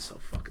 progression. That's so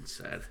fucking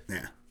sad.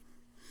 Yeah.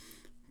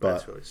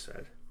 That's But really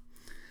sad.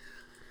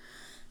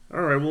 All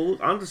right, well,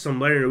 on to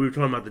some later. We were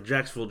talking about the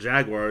Jacksonville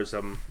Jaguars.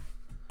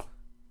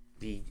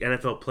 The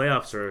NFL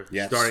playoffs are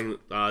Yes. starting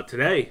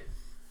today,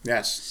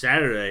 yes,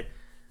 Saturday.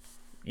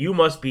 You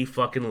must be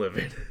fucking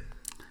livid.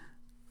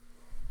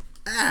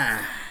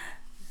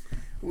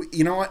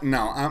 you know what?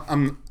 No,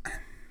 I'm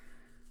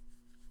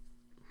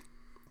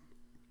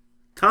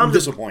Tom's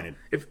disappointed.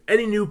 If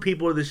any new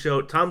people to the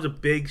show, Tom's a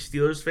big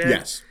Steelers fan.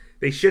 Yes.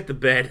 They shit the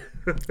bed.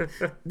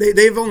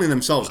 They've only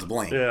themselves to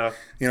blame. Yeah.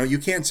 You know, you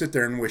can't sit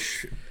there and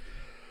wish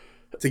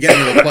to get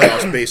into the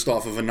playoffs based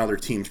off of another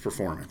team's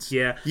performance.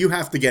 Yeah. You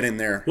have to get in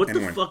there What and the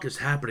win. fuck is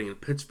happening in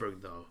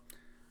Pittsburgh, though?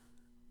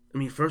 I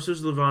mean, first it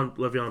was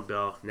Le'Veon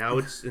Bell. Now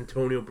it's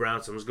Antonio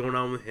Brown. Something's going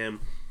on with him.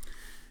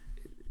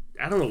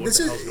 I don't know what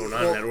the hell's going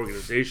on in that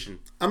organization.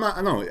 I'm not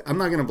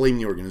going to blame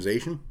the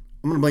organization.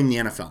 I'm going to blame the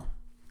NFL.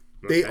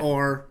 They Okay.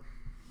 are.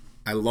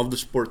 I love the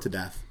sport to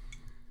death,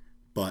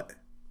 but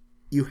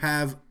you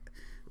have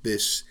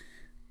this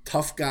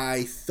tough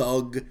guy,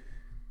 thug,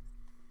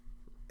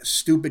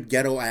 stupid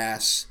ghetto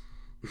ass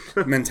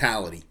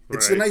mentality.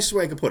 It's the Right. nicest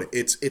way I could put it.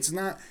 It's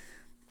not.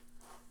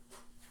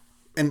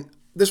 And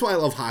this is why I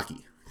love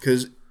hockey,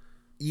 because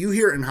you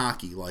hear it in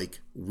hockey like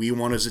we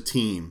won as a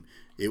team.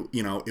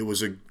 It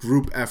was a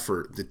group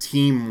effort. The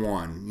team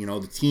won.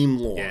 The team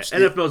Yeah, lost.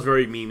 NFL's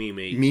very me.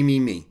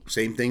 Me.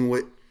 Same thing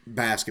with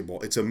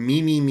basketball. It's a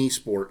me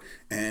sport.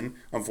 And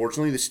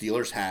unfortunately, the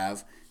Steelers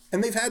have,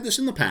 and they've had this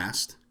in the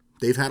past,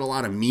 they've had a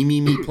lot of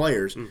me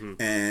players.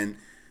 And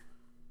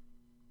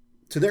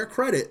to their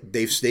credit,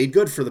 they've stayed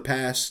good for the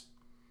past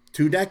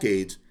 2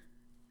 decades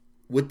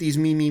with these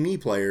me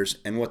players.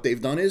 And what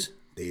they've done is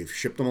they've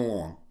shipped them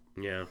along.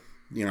 Yeah.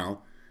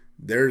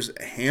 There's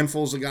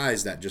handfuls of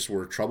guys that just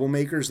were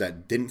troublemakers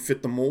that didn't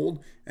fit the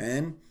mold,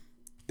 and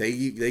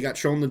they got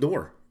shown the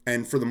door.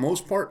 And for the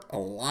most part, a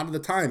lot of the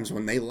times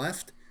when they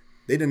left,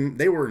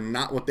 they were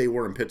not what they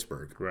were in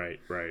Pittsburgh. Right.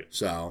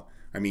 So,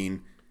 I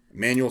mean,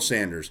 Emmanuel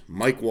Sanders,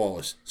 Mike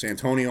Wallace,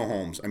 Santonio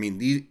Holmes. I mean,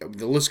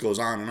 the list goes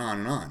on and on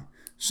and on.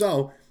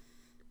 So,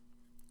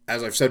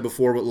 as I've said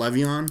before with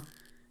Le'Veon,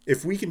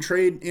 if we can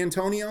trade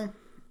Antonio,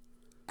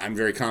 I'm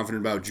very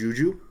confident about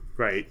Juju.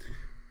 Right.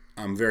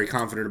 I'm very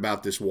confident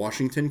about this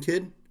Washington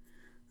kid.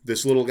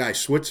 This little guy,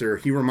 Switzer,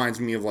 he reminds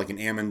me of like an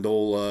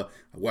Amendola,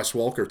 Wes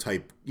Welker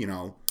type,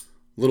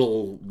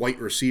 little white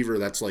receiver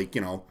that's like,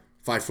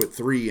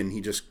 5'3", and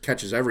he just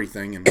catches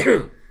everything.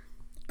 And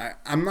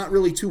I'm not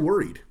really too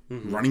worried.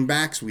 Running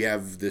backs, we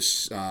have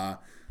this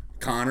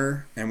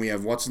Connor, and we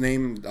have what's his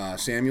name,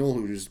 Samuel,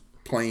 who's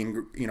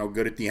playing,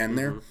 good at the end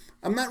there.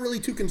 I'm not really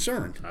too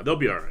concerned. They'll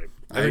be all right.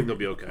 I think they'll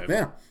be okay.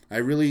 Yeah, I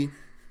really,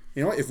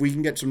 if we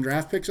can get some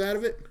draft picks out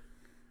of it,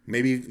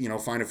 maybe,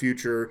 find a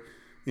future,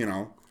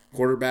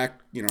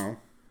 quarterback,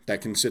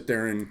 that can sit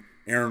there and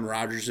Aaron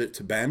Rodgers it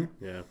to Ben.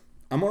 Yeah.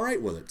 I'm all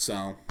right with it.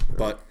 So,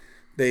 but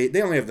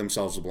they only have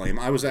themselves to blame.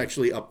 I was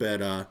actually up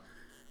at a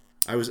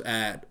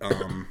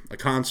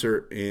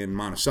concert in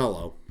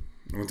Monticello.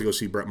 I went to go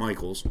see Bret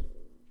Michaels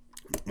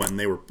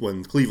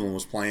when Cleveland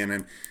was playing,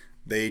 and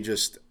they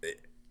just,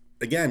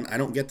 again, I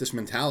don't get this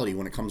mentality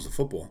when it comes to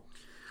football.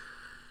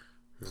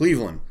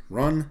 Cleveland,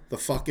 run the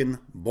fucking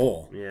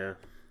ball. Yeah.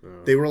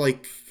 They were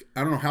like,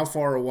 I don't know how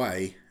far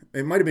away.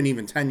 It might have been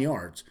even 10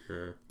 yards.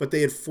 But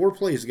they had 4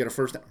 plays to get a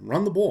first down.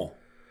 Run the ball.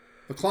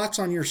 The clock's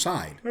on your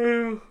side.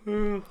 I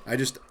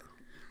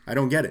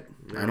don't get it.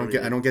 I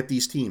don't get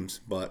these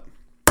teams. But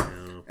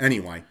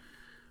anyway,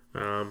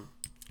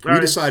 we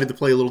decided to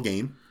play a little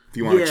game. If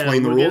you want to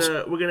explain the rules.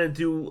 We're gonna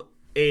do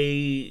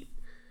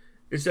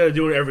instead of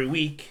doing it every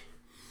week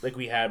like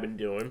we have been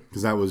doing.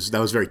 Because that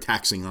was very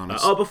taxing on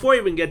us. Before I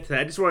even get to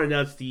that, I just want to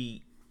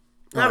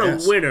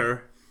announce a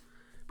winner,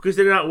 because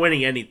they're not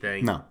winning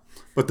anything. No.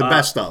 But the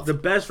best of. The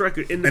best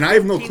record in the and I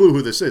have no clue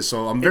who this is,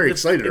 so I'm very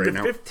excited right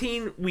now. In the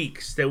 15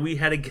 weeks that we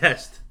had a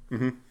guest,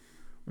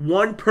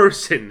 one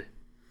person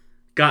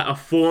got a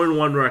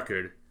 4-1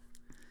 record.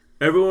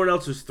 Everyone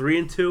else was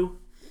 3-2,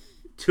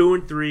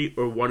 2-3,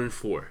 or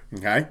 1-4.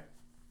 Okay.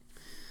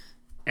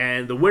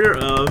 And the winner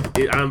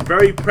I'm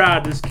very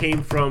proud this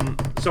came from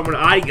someone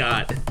I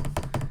got,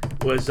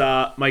 was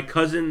my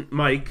cousin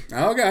Mike,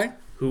 Okay.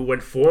 who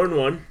went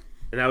 4-1,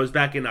 and that was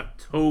back in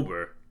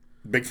October.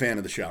 Big fan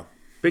of the show.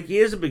 He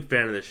is a big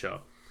fan of the show.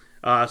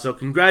 So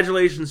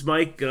congratulations,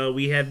 Mike.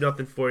 We have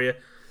nothing for you.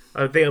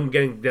 I think I'm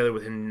getting together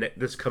with him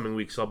this coming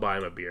week, so I'll buy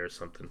him a beer or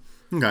something.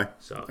 Okay.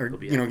 So or, he'll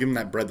be give him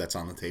that bread that's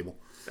on the table.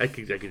 I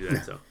could do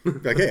that. So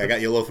Okay, I got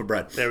you a loaf of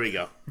bread. there we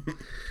go. Butter,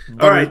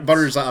 All right.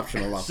 Butter's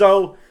optional, though.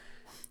 So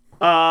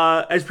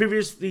as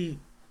previously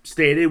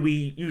stated,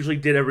 we usually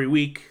did every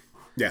week.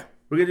 Yeah.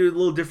 we're going to do it a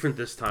little different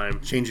this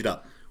time. Change it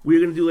up. We're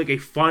going to do like a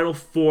Final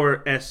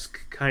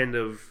Four-esque kind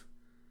of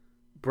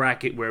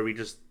bracket where we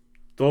just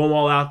throw them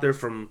all out there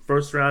from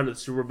first round to the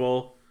Super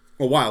Bowl.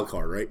 A wild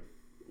card, right?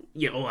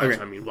 Yeah, well, that's Okay.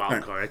 what I mean, wild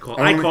All card.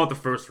 right. I call it the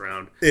first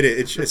round. It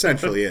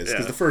essentially is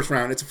because Yeah. the first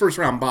round, it's a first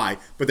round bye,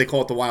 but they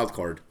call it the wild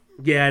card.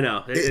 Yeah, I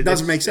know. It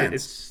doesn't make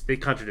sense. They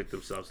contradict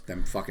themselves.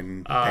 Them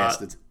fucking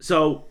bastards.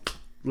 So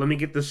let me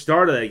get this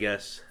started, I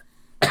guess.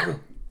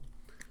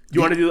 You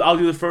want to do? I'll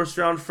do the first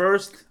round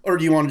first. Or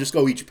do you want to just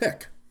go each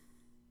pick?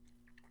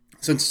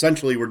 Since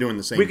essentially we're doing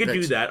the same. We could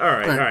picks. do that. All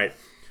right.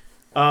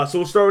 So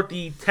we'll start with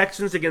the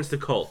Texans against the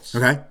Colts.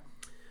 Okay.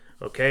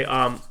 Okay.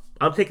 I'm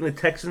taking the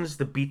Texans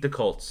to beat the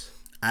Colts.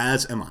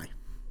 As am I.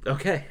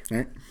 Okay. All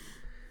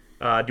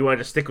right. Do you want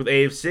to just stick with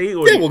AFC?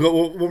 Or Yeah, we'll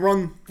go. We'll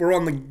run. We'll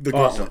run the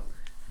Awesome.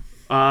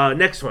 gauntlet.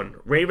 Next one,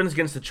 Ravens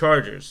against the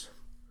Chargers.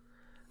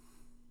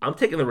 I'm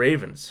taking the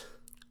Ravens.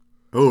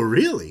 Oh,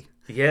 really?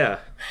 Yeah,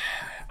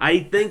 I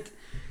think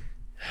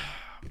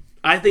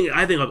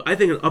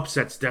an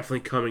upset's definitely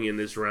coming in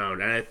this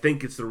round, and I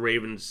think it's the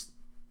Ravens.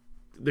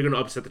 They're going to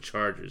upset the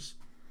Chargers.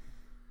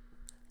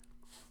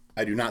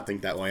 I do not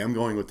think that way. I'm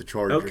going with the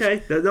Chargers.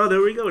 Okay, no,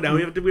 there we go. Now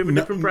we have a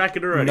different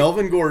bracket already.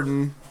 Melvin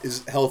Gordon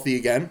is healthy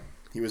again.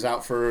 He was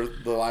out for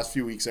the last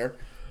few weeks there.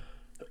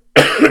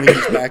 I think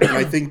he's back, and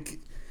I think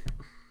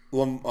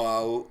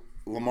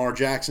Lamar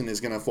Jackson is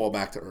going to fall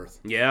back to earth.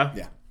 Yeah.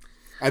 Yeah.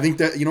 I think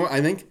that, you know what?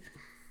 I think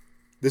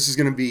this is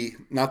going to be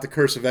not the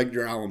curse of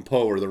Edgar Allan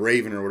Poe or the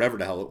Raven or whatever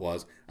the hell it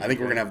was. I think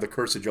we're going to have the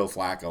curse of Joe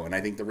Flacco, and I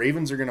think the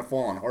Ravens are going to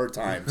fall on hard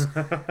times.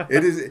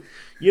 It is.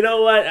 You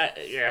know what?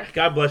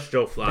 God bless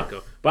Joe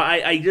Flacco. But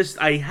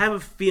I have a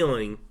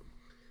feeling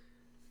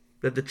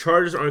that the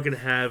Chargers aren't going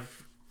to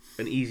have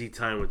an easy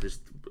time with this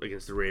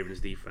against the Ravens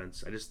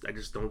defense. I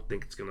just don't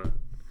think it's going to.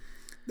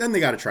 Then they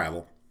got to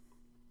travel.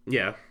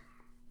 Yeah.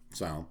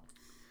 So,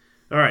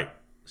 All right.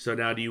 So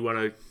now do you want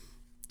to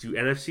do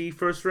NFC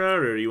first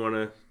round, or do you want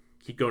to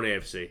keep going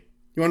AFC?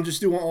 you want to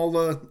just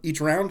do each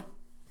round?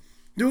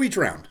 Do each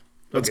round.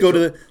 Let's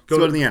Okay, go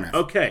so to the NF.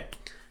 Okay.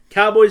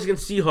 Cowboys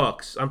against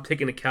Seahawks. I'm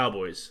taking the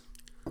Cowboys.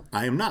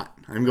 I am not.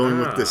 I'm going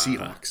with the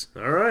Seahawks.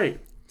 All right.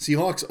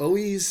 Seahawks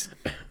always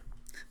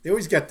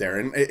get there,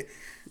 and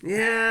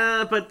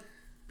Yeah, but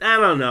I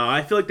don't know.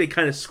 I feel like they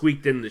kind of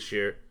squeaked in this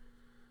year.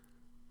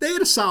 they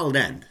had a solid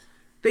end.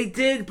 They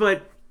did,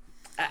 but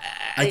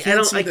I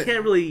can't see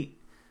that-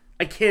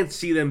 I can't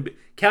see them.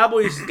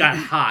 Cowboys got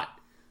hot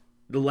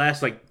the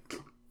last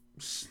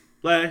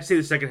let's say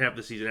the second half of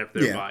the season after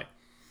their Yeah. bye.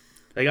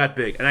 They got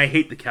big, and I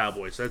hate the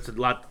Cowboys. So that's a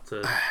lot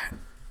to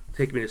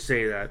take me to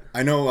say that.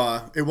 I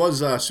know it was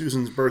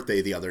Susan's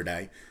birthday the other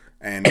day,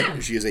 and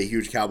she is a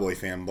huge Cowboy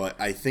fan. But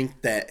I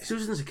think that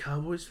Susan's a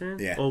Cowboys fan.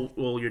 Yeah. Oh,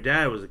 well, your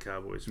dad was a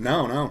Cowboys fan.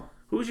 no,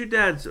 Who was your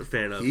dad's a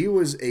fan of? he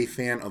was a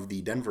fan of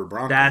the Denver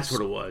Broncos. That's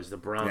what it was. The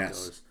Broncos.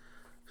 Yes.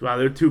 So, wow,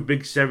 they're two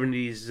big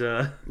 '70s.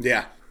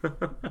 Yeah,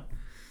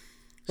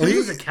 So he he-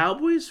 was a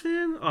Cowboys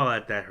fan. Oh,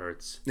 that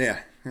hurts. yeah,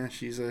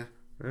 she's a.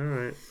 All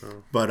right.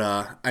 Oh. But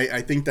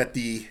I think that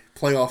the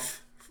playoff,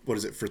 what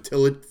is it,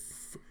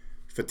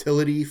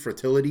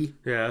 fertility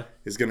Yeah.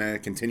 is going to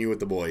continue with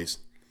the boys.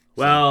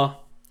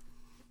 Well,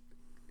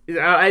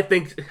 I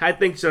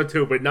think so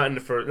too, but not in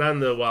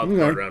the wild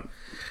card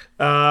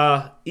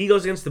round.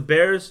 Eagles against the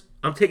Bears.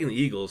 I'm taking the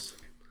Eagles.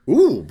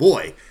 Ooh,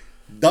 boy,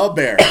 the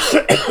Bears.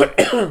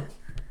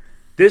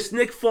 This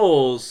Nick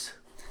Foles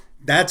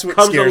That's what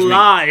comes scares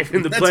alive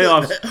in the That's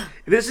playoffs.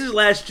 This is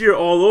last year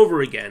all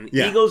over again.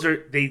 Yeah. Eagles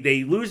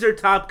they lose their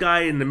top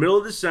guy in the middle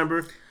of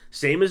December,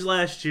 same as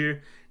last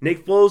year.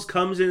 Nick Foles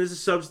comes in as a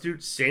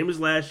substitute, same as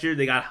last year.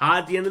 They got hot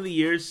at the end of the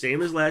year,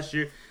 same as last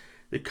year.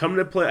 They're coming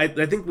to play.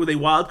 I think were they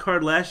wild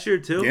card last year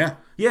too? Yeah.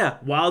 Yeah,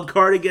 wild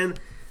card again.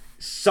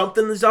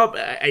 Something is up.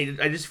 I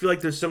just feel like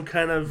there's some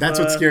kind of. That's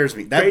what scares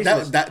me.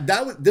 craziness.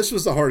 This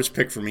was the hardest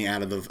pick for me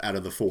out of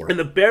the four. And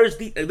the Bears,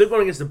 they're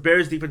going against the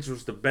Bears defense, which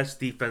was the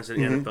best defense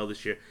in the Mm-hmm. NFL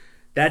this year.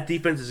 That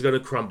defense is going to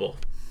crumble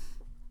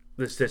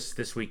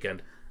this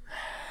weekend.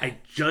 I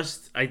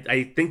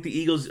think the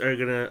Eagles are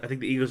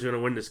gonna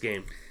win this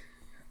game.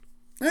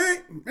 All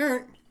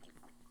right.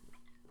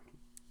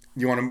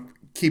 You want to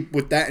keep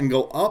with that and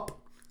go up,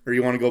 or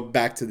you want to go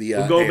back to the?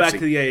 We'll go AFC? back to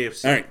the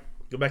AFC. All right.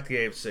 Go back to the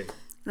AFC.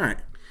 All right.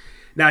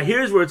 Now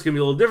here's where it's gonna be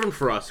a little different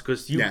for us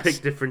because you Yes.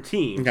 picked different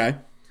teams. Okay.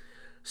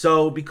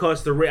 So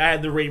because I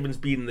had the Ravens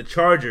beating the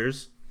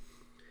Chargers,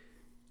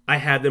 I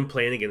had them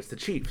playing against the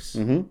Chiefs.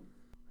 Mm-hmm.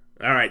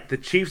 All right, the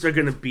Chiefs are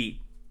gonna beat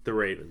the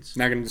Ravens.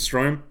 Not going to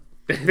destroy him.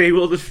 They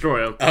will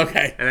destroy them.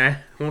 Okay. And I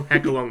won't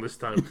heck along this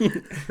time.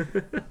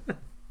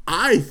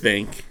 I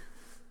think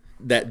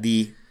that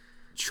the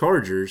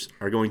Chargers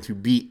are going to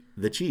beat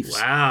the Chiefs.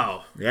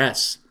 Wow.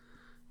 Yes.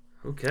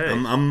 Okay.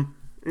 I'm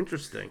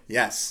Interesting.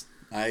 yes.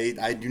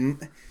 I do.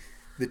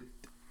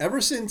 Ever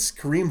since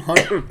Kareem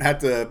Hunt had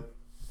to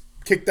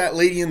kick that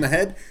lady in the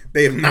head,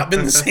 they have not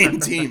been the same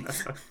team.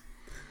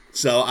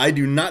 So I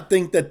do not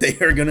think that they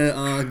are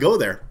gonna go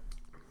there.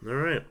 All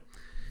right.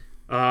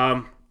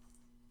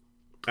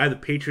 I have the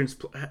Patriots.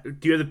 Do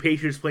you have the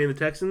Patriots playing the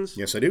Texans?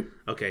 Yes, I do.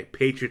 Okay,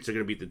 Patriots are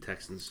going to beat the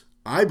Texans.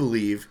 I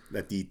believe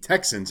that the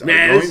Texans are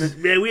Man, going to...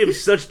 man, we have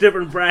such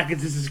different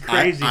brackets. This is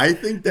crazy. I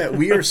think that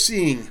we are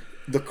seeing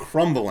the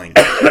crumbling.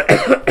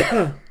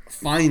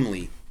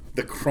 Finally,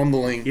 the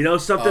crumbling. You know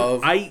something?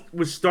 of- I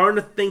was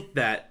starting to think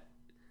that,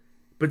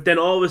 but then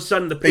all of a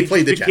sudden the They Patriots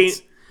played the became.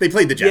 Jets. They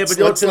played the Yeah, Jets.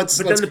 but, let's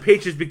then the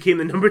Patriots became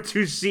the number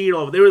 2 seed.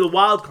 They were the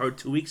wild card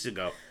 2 weeks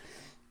ago,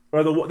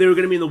 or they were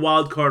going to be in the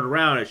wild card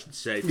round, I should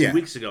say, 2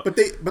 weeks ago. But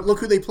look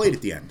who they played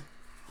at the end.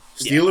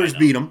 Steelers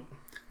beat them.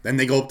 Then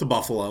they go up to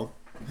Buffalo,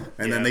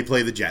 and then they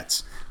play the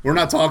Jets. We're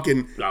not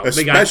talking, No,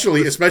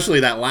 especially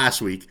that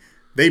last week.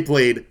 They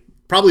played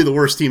probably the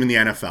worst team in the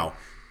NFL.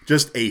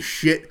 Just a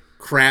shit,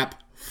 crap,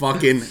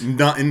 fucking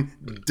nothing,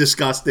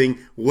 disgusting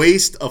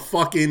waste of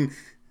fucking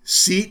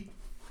seat,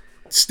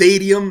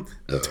 stadium,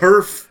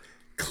 turf,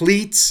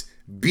 cleats,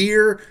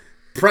 beer,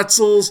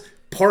 pretzels,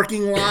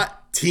 parking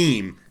lot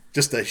team.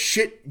 Just a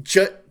shit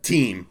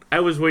team. I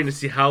was waiting to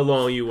see how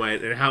long you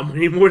went and how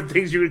many more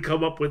things you would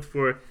come up with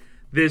for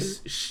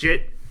this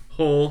shit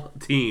hole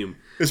team.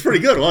 It was pretty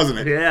good, wasn't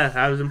it? Yeah,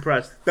 I was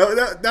impressed.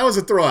 That was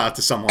a throw out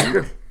to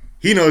someone.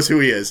 He knows who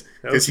he is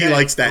because he Okay.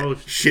 likes that Oh,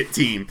 shit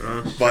team.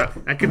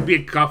 But That could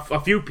be a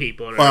few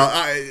people.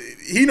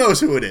 he knows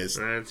who it is.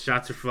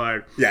 Shots are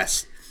fired.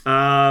 Yes.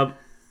 Um,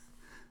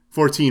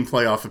 14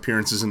 playoff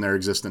appearances in their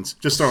existence.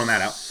 Just throwing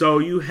that out. so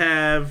you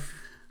have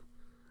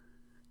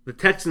the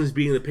Texans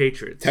beating the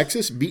Patriots.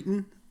 Texas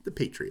beating the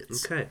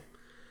Patriots. Okay.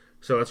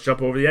 So let's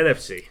jump over to the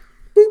NFC.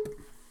 Boop.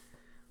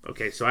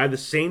 Okay, so I have the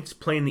Saints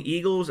playing the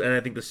Eagles, and I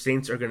think the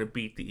Saints are going to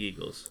beat the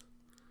Eagles.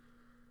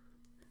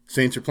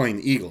 Saints are playing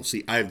the Eagles.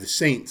 See, I have the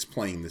Saints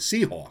playing the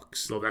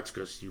Seahawks. Well, that's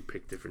because you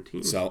picked different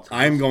teams. So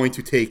I'm going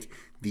to take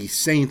the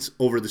Saints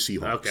over the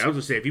Seahawks. Okay, I was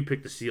going to say, if you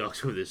pick the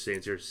Seahawks over the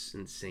Saints, you're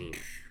insane.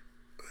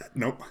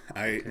 Nope.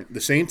 The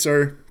Saints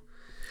are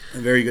a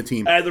very good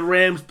team. I have the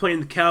Rams playing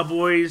the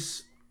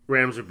Cowboys.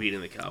 Rams are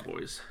beating the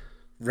Cowboys.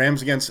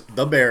 Rams against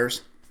the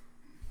Bears.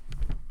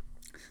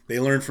 They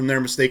learned from their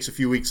mistakes a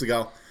few weeks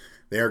ago.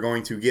 They are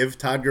going to give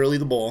Todd Gurley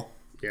the ball.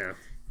 Yeah.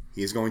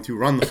 He is going to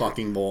run the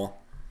fucking ball.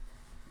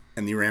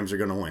 And the Rams are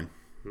going to win.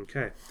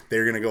 Okay.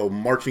 They're going to go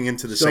marching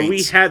into the So Saints.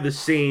 we had the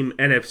same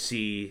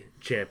NFC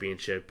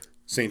championship.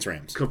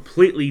 Saints-Rams.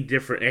 Completely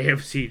different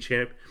AFC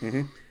champ.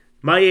 Mm-hmm.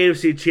 My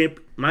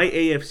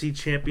AFC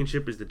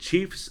championship is the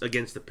Chiefs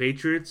against the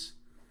Patriots.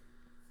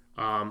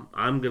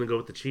 I'm gonna go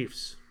with the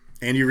Chiefs.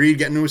 Andy Reid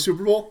getting to a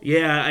Super Bowl?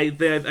 Yeah, I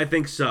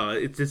think so.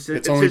 It's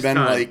only his been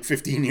time. like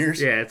 15 years.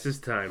 Yeah, it's his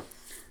time.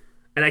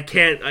 And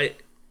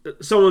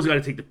someone's got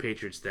to take the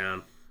Patriots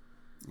down.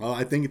 Well,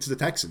 I think it's the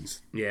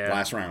Texans. Yeah,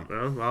 Last round.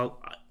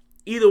 Well,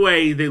 either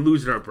way, they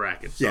lose in our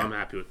bracket, so Yeah. I'm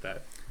happy with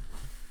that.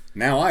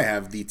 Now I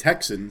have the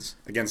Texans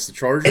against the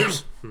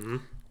Chargers. Mm-hmm.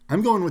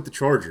 I'm going with the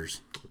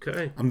Chargers.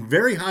 Okay, I'm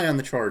very high on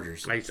the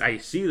Chargers. I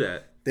see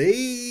that.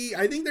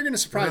 I think they're going to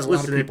surprise a lot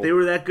of Listen, if people. they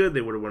were that good, they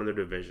would have won their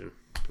division.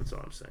 That's all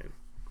I'm saying.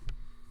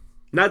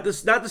 Not to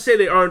say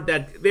they aren't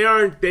that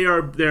they're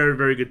a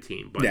very good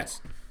team, but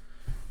Yes.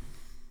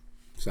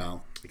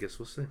 So I guess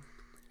we'll see.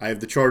 I have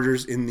the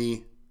Chargers in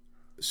the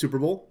Super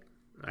Bowl.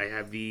 I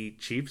have the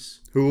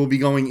Chiefs, Who will be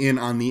going in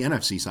on the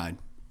NFC side?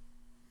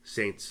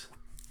 Saints.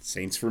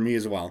 Saints for me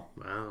as well.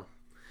 Wow.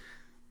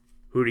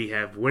 Who do you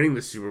have winning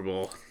the Super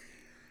Bowl?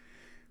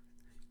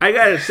 I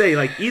gotta say,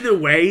 like, either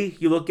way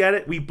you look at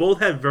it, we both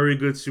have very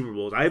good Super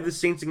Bowls. I have the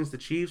Saints against the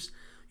Chiefs.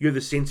 You have the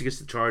Saints against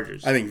the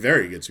Chargers. I think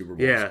very good Super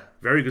Bowls. Yeah,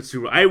 very good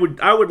Super Bowl.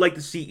 I would like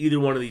to see either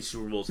one of these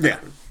Super Bowls Yeah.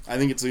 happen. I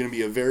think it's going to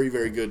be a very,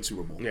 very good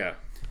Super Bowl. Yeah.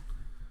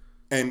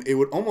 And it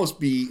would almost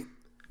be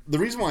the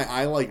reason why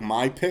I like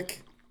my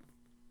pick,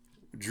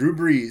 Drew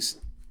Brees,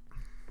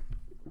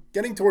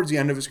 getting towards the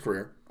end of his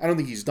career. I don't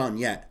think he's done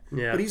yet,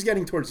 Yeah. but he's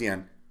getting towards the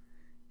end.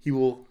 He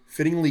will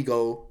fittingly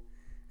go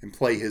and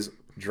play his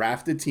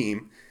drafted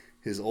team,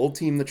 his old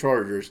team, the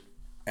Chargers,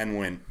 and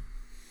win.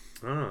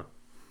 Oh.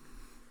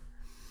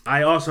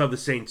 I also have the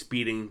Saints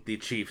beating the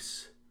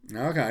Chiefs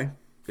Okay,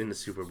 in the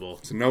Super Bowl.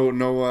 so no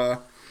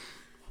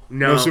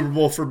No, Super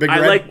Bowl for Big I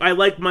Red. I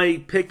like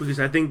my pick because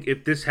I think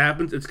if this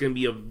happens, it's going to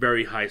be a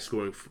very high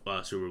scoring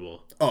Super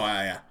Bowl. Oh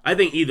yeah. I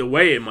think either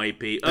way it might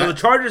be. The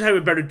Chargers have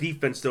a better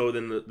defense though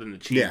than the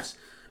Chiefs.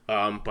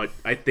 But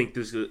I think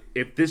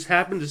if this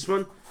happens, this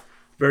one,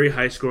 very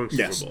high scoring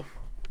Super Yes. Bowl.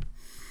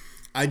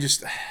 I'm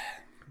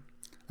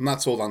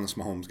not sold on this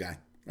Mahomes guy.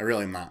 I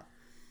really am not.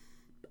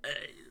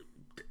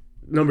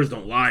 Numbers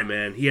don't lie,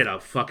 man. He had a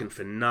fucking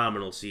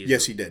phenomenal season.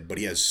 Yes, he did, but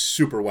he has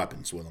super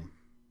weapons with him.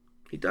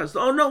 He does.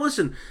 Oh no,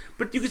 listen.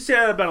 But you could say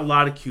that about a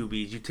lot of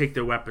QBs. You take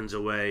their weapons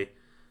away,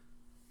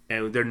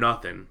 and they're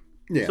nothing.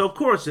 Yeah. So of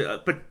course,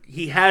 but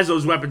he has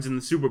those weapons in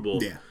the Super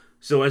Bowl. Yeah.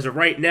 So as of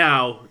right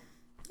now,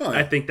 Oh,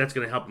 I think that's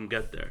going to help him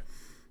get there.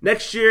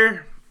 Next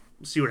year,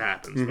 we'll see what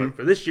happens. Mm-hmm. But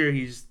for this year,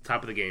 he's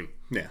top of the game.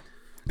 Yeah.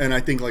 And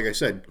I think, like I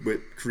said, with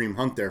Kareem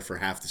Hunt there for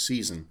half the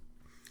season,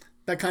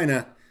 that kind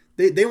of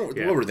they what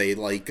were they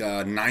like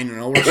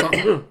 9-0 or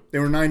something? They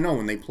were 9-0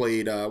 when they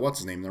played what's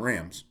his name, the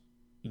Rams.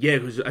 Yeah,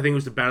 because I think it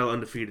was the battle of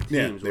undefeated teams.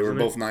 Yeah, they were wasn't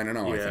both it?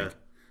 9-0, I Yeah. think.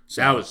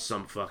 So, That was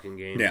some fucking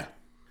game. yeah.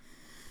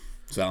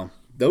 So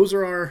those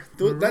are our.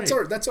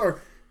 That's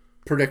our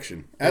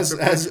prediction. As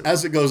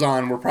it goes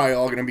on, we're probably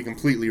all going to be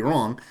completely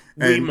wrong.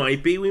 We And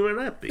might be. We might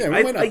not be. Yeah,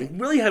 we might not I be.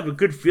 really have a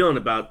good feeling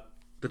about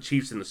the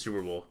Chiefs in the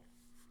Super Bowl.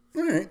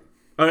 all right.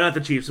 Oh, not the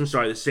Chiefs. I'm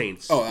sorry, the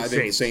Saints. Oh, I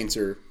think the Saints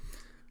are.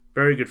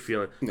 Very good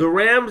feeling. The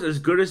Rams, as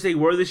good as they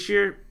were this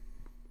year,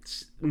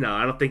 no,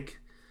 I don't think.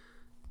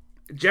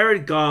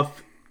 Jared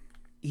Goff,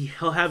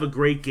 he'll have a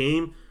great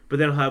game, but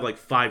then he'll have like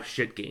 5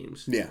 shit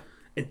games. Yeah.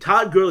 And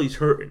Todd Gurley's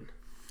hurting.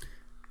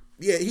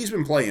 Yeah, he's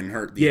been playing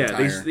hurt the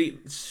entire. he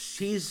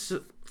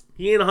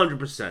ain't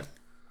 100%.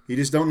 You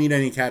just don't need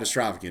any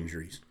catastrophic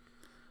injuries.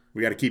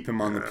 We got to keep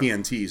him on the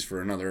PNTs for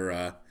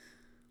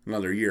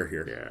another year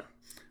here. Yeah.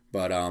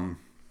 But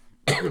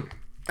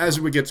as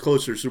it gets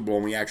closer to Super Bowl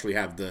and we actually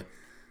have the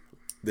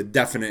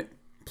definite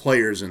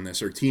players in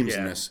this or teams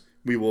in Yeah. this,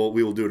 we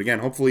will do it again.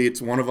 Hopefully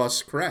it's one of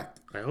us correct.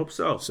 I hope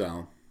so.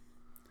 So,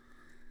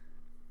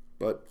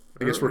 but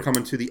I guess we're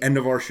coming to the end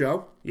of our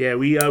show. Yeah,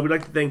 we'd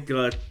like to thank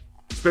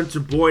Spencer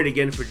Boyd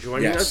again for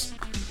joining Yes.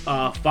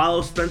 us.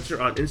 Follow Spencer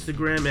on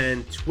Instagram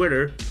and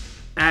Twitter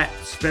at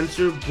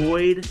Spencer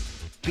Boyd,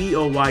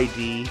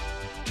 BOYD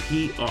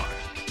PR.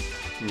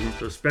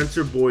 So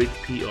Spencer Boyd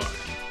PR.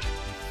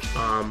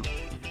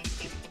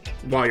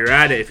 While you're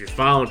at it, if you're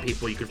following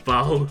people, you can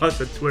follow us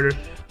on Twitter,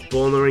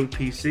 Bull in the Ring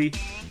PC,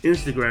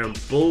 Instagram,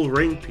 Bull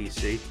Ring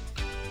PC.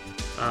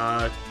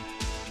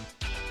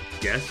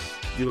 Yes,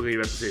 you look like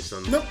you're about to say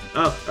something. Nope.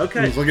 Oh, I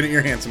okay. was looking at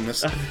your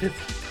handsomeness. All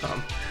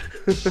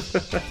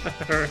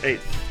right.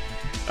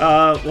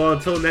 Well,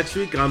 until next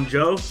week, I'm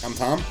Joe, I'm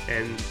Tom.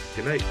 and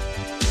good night.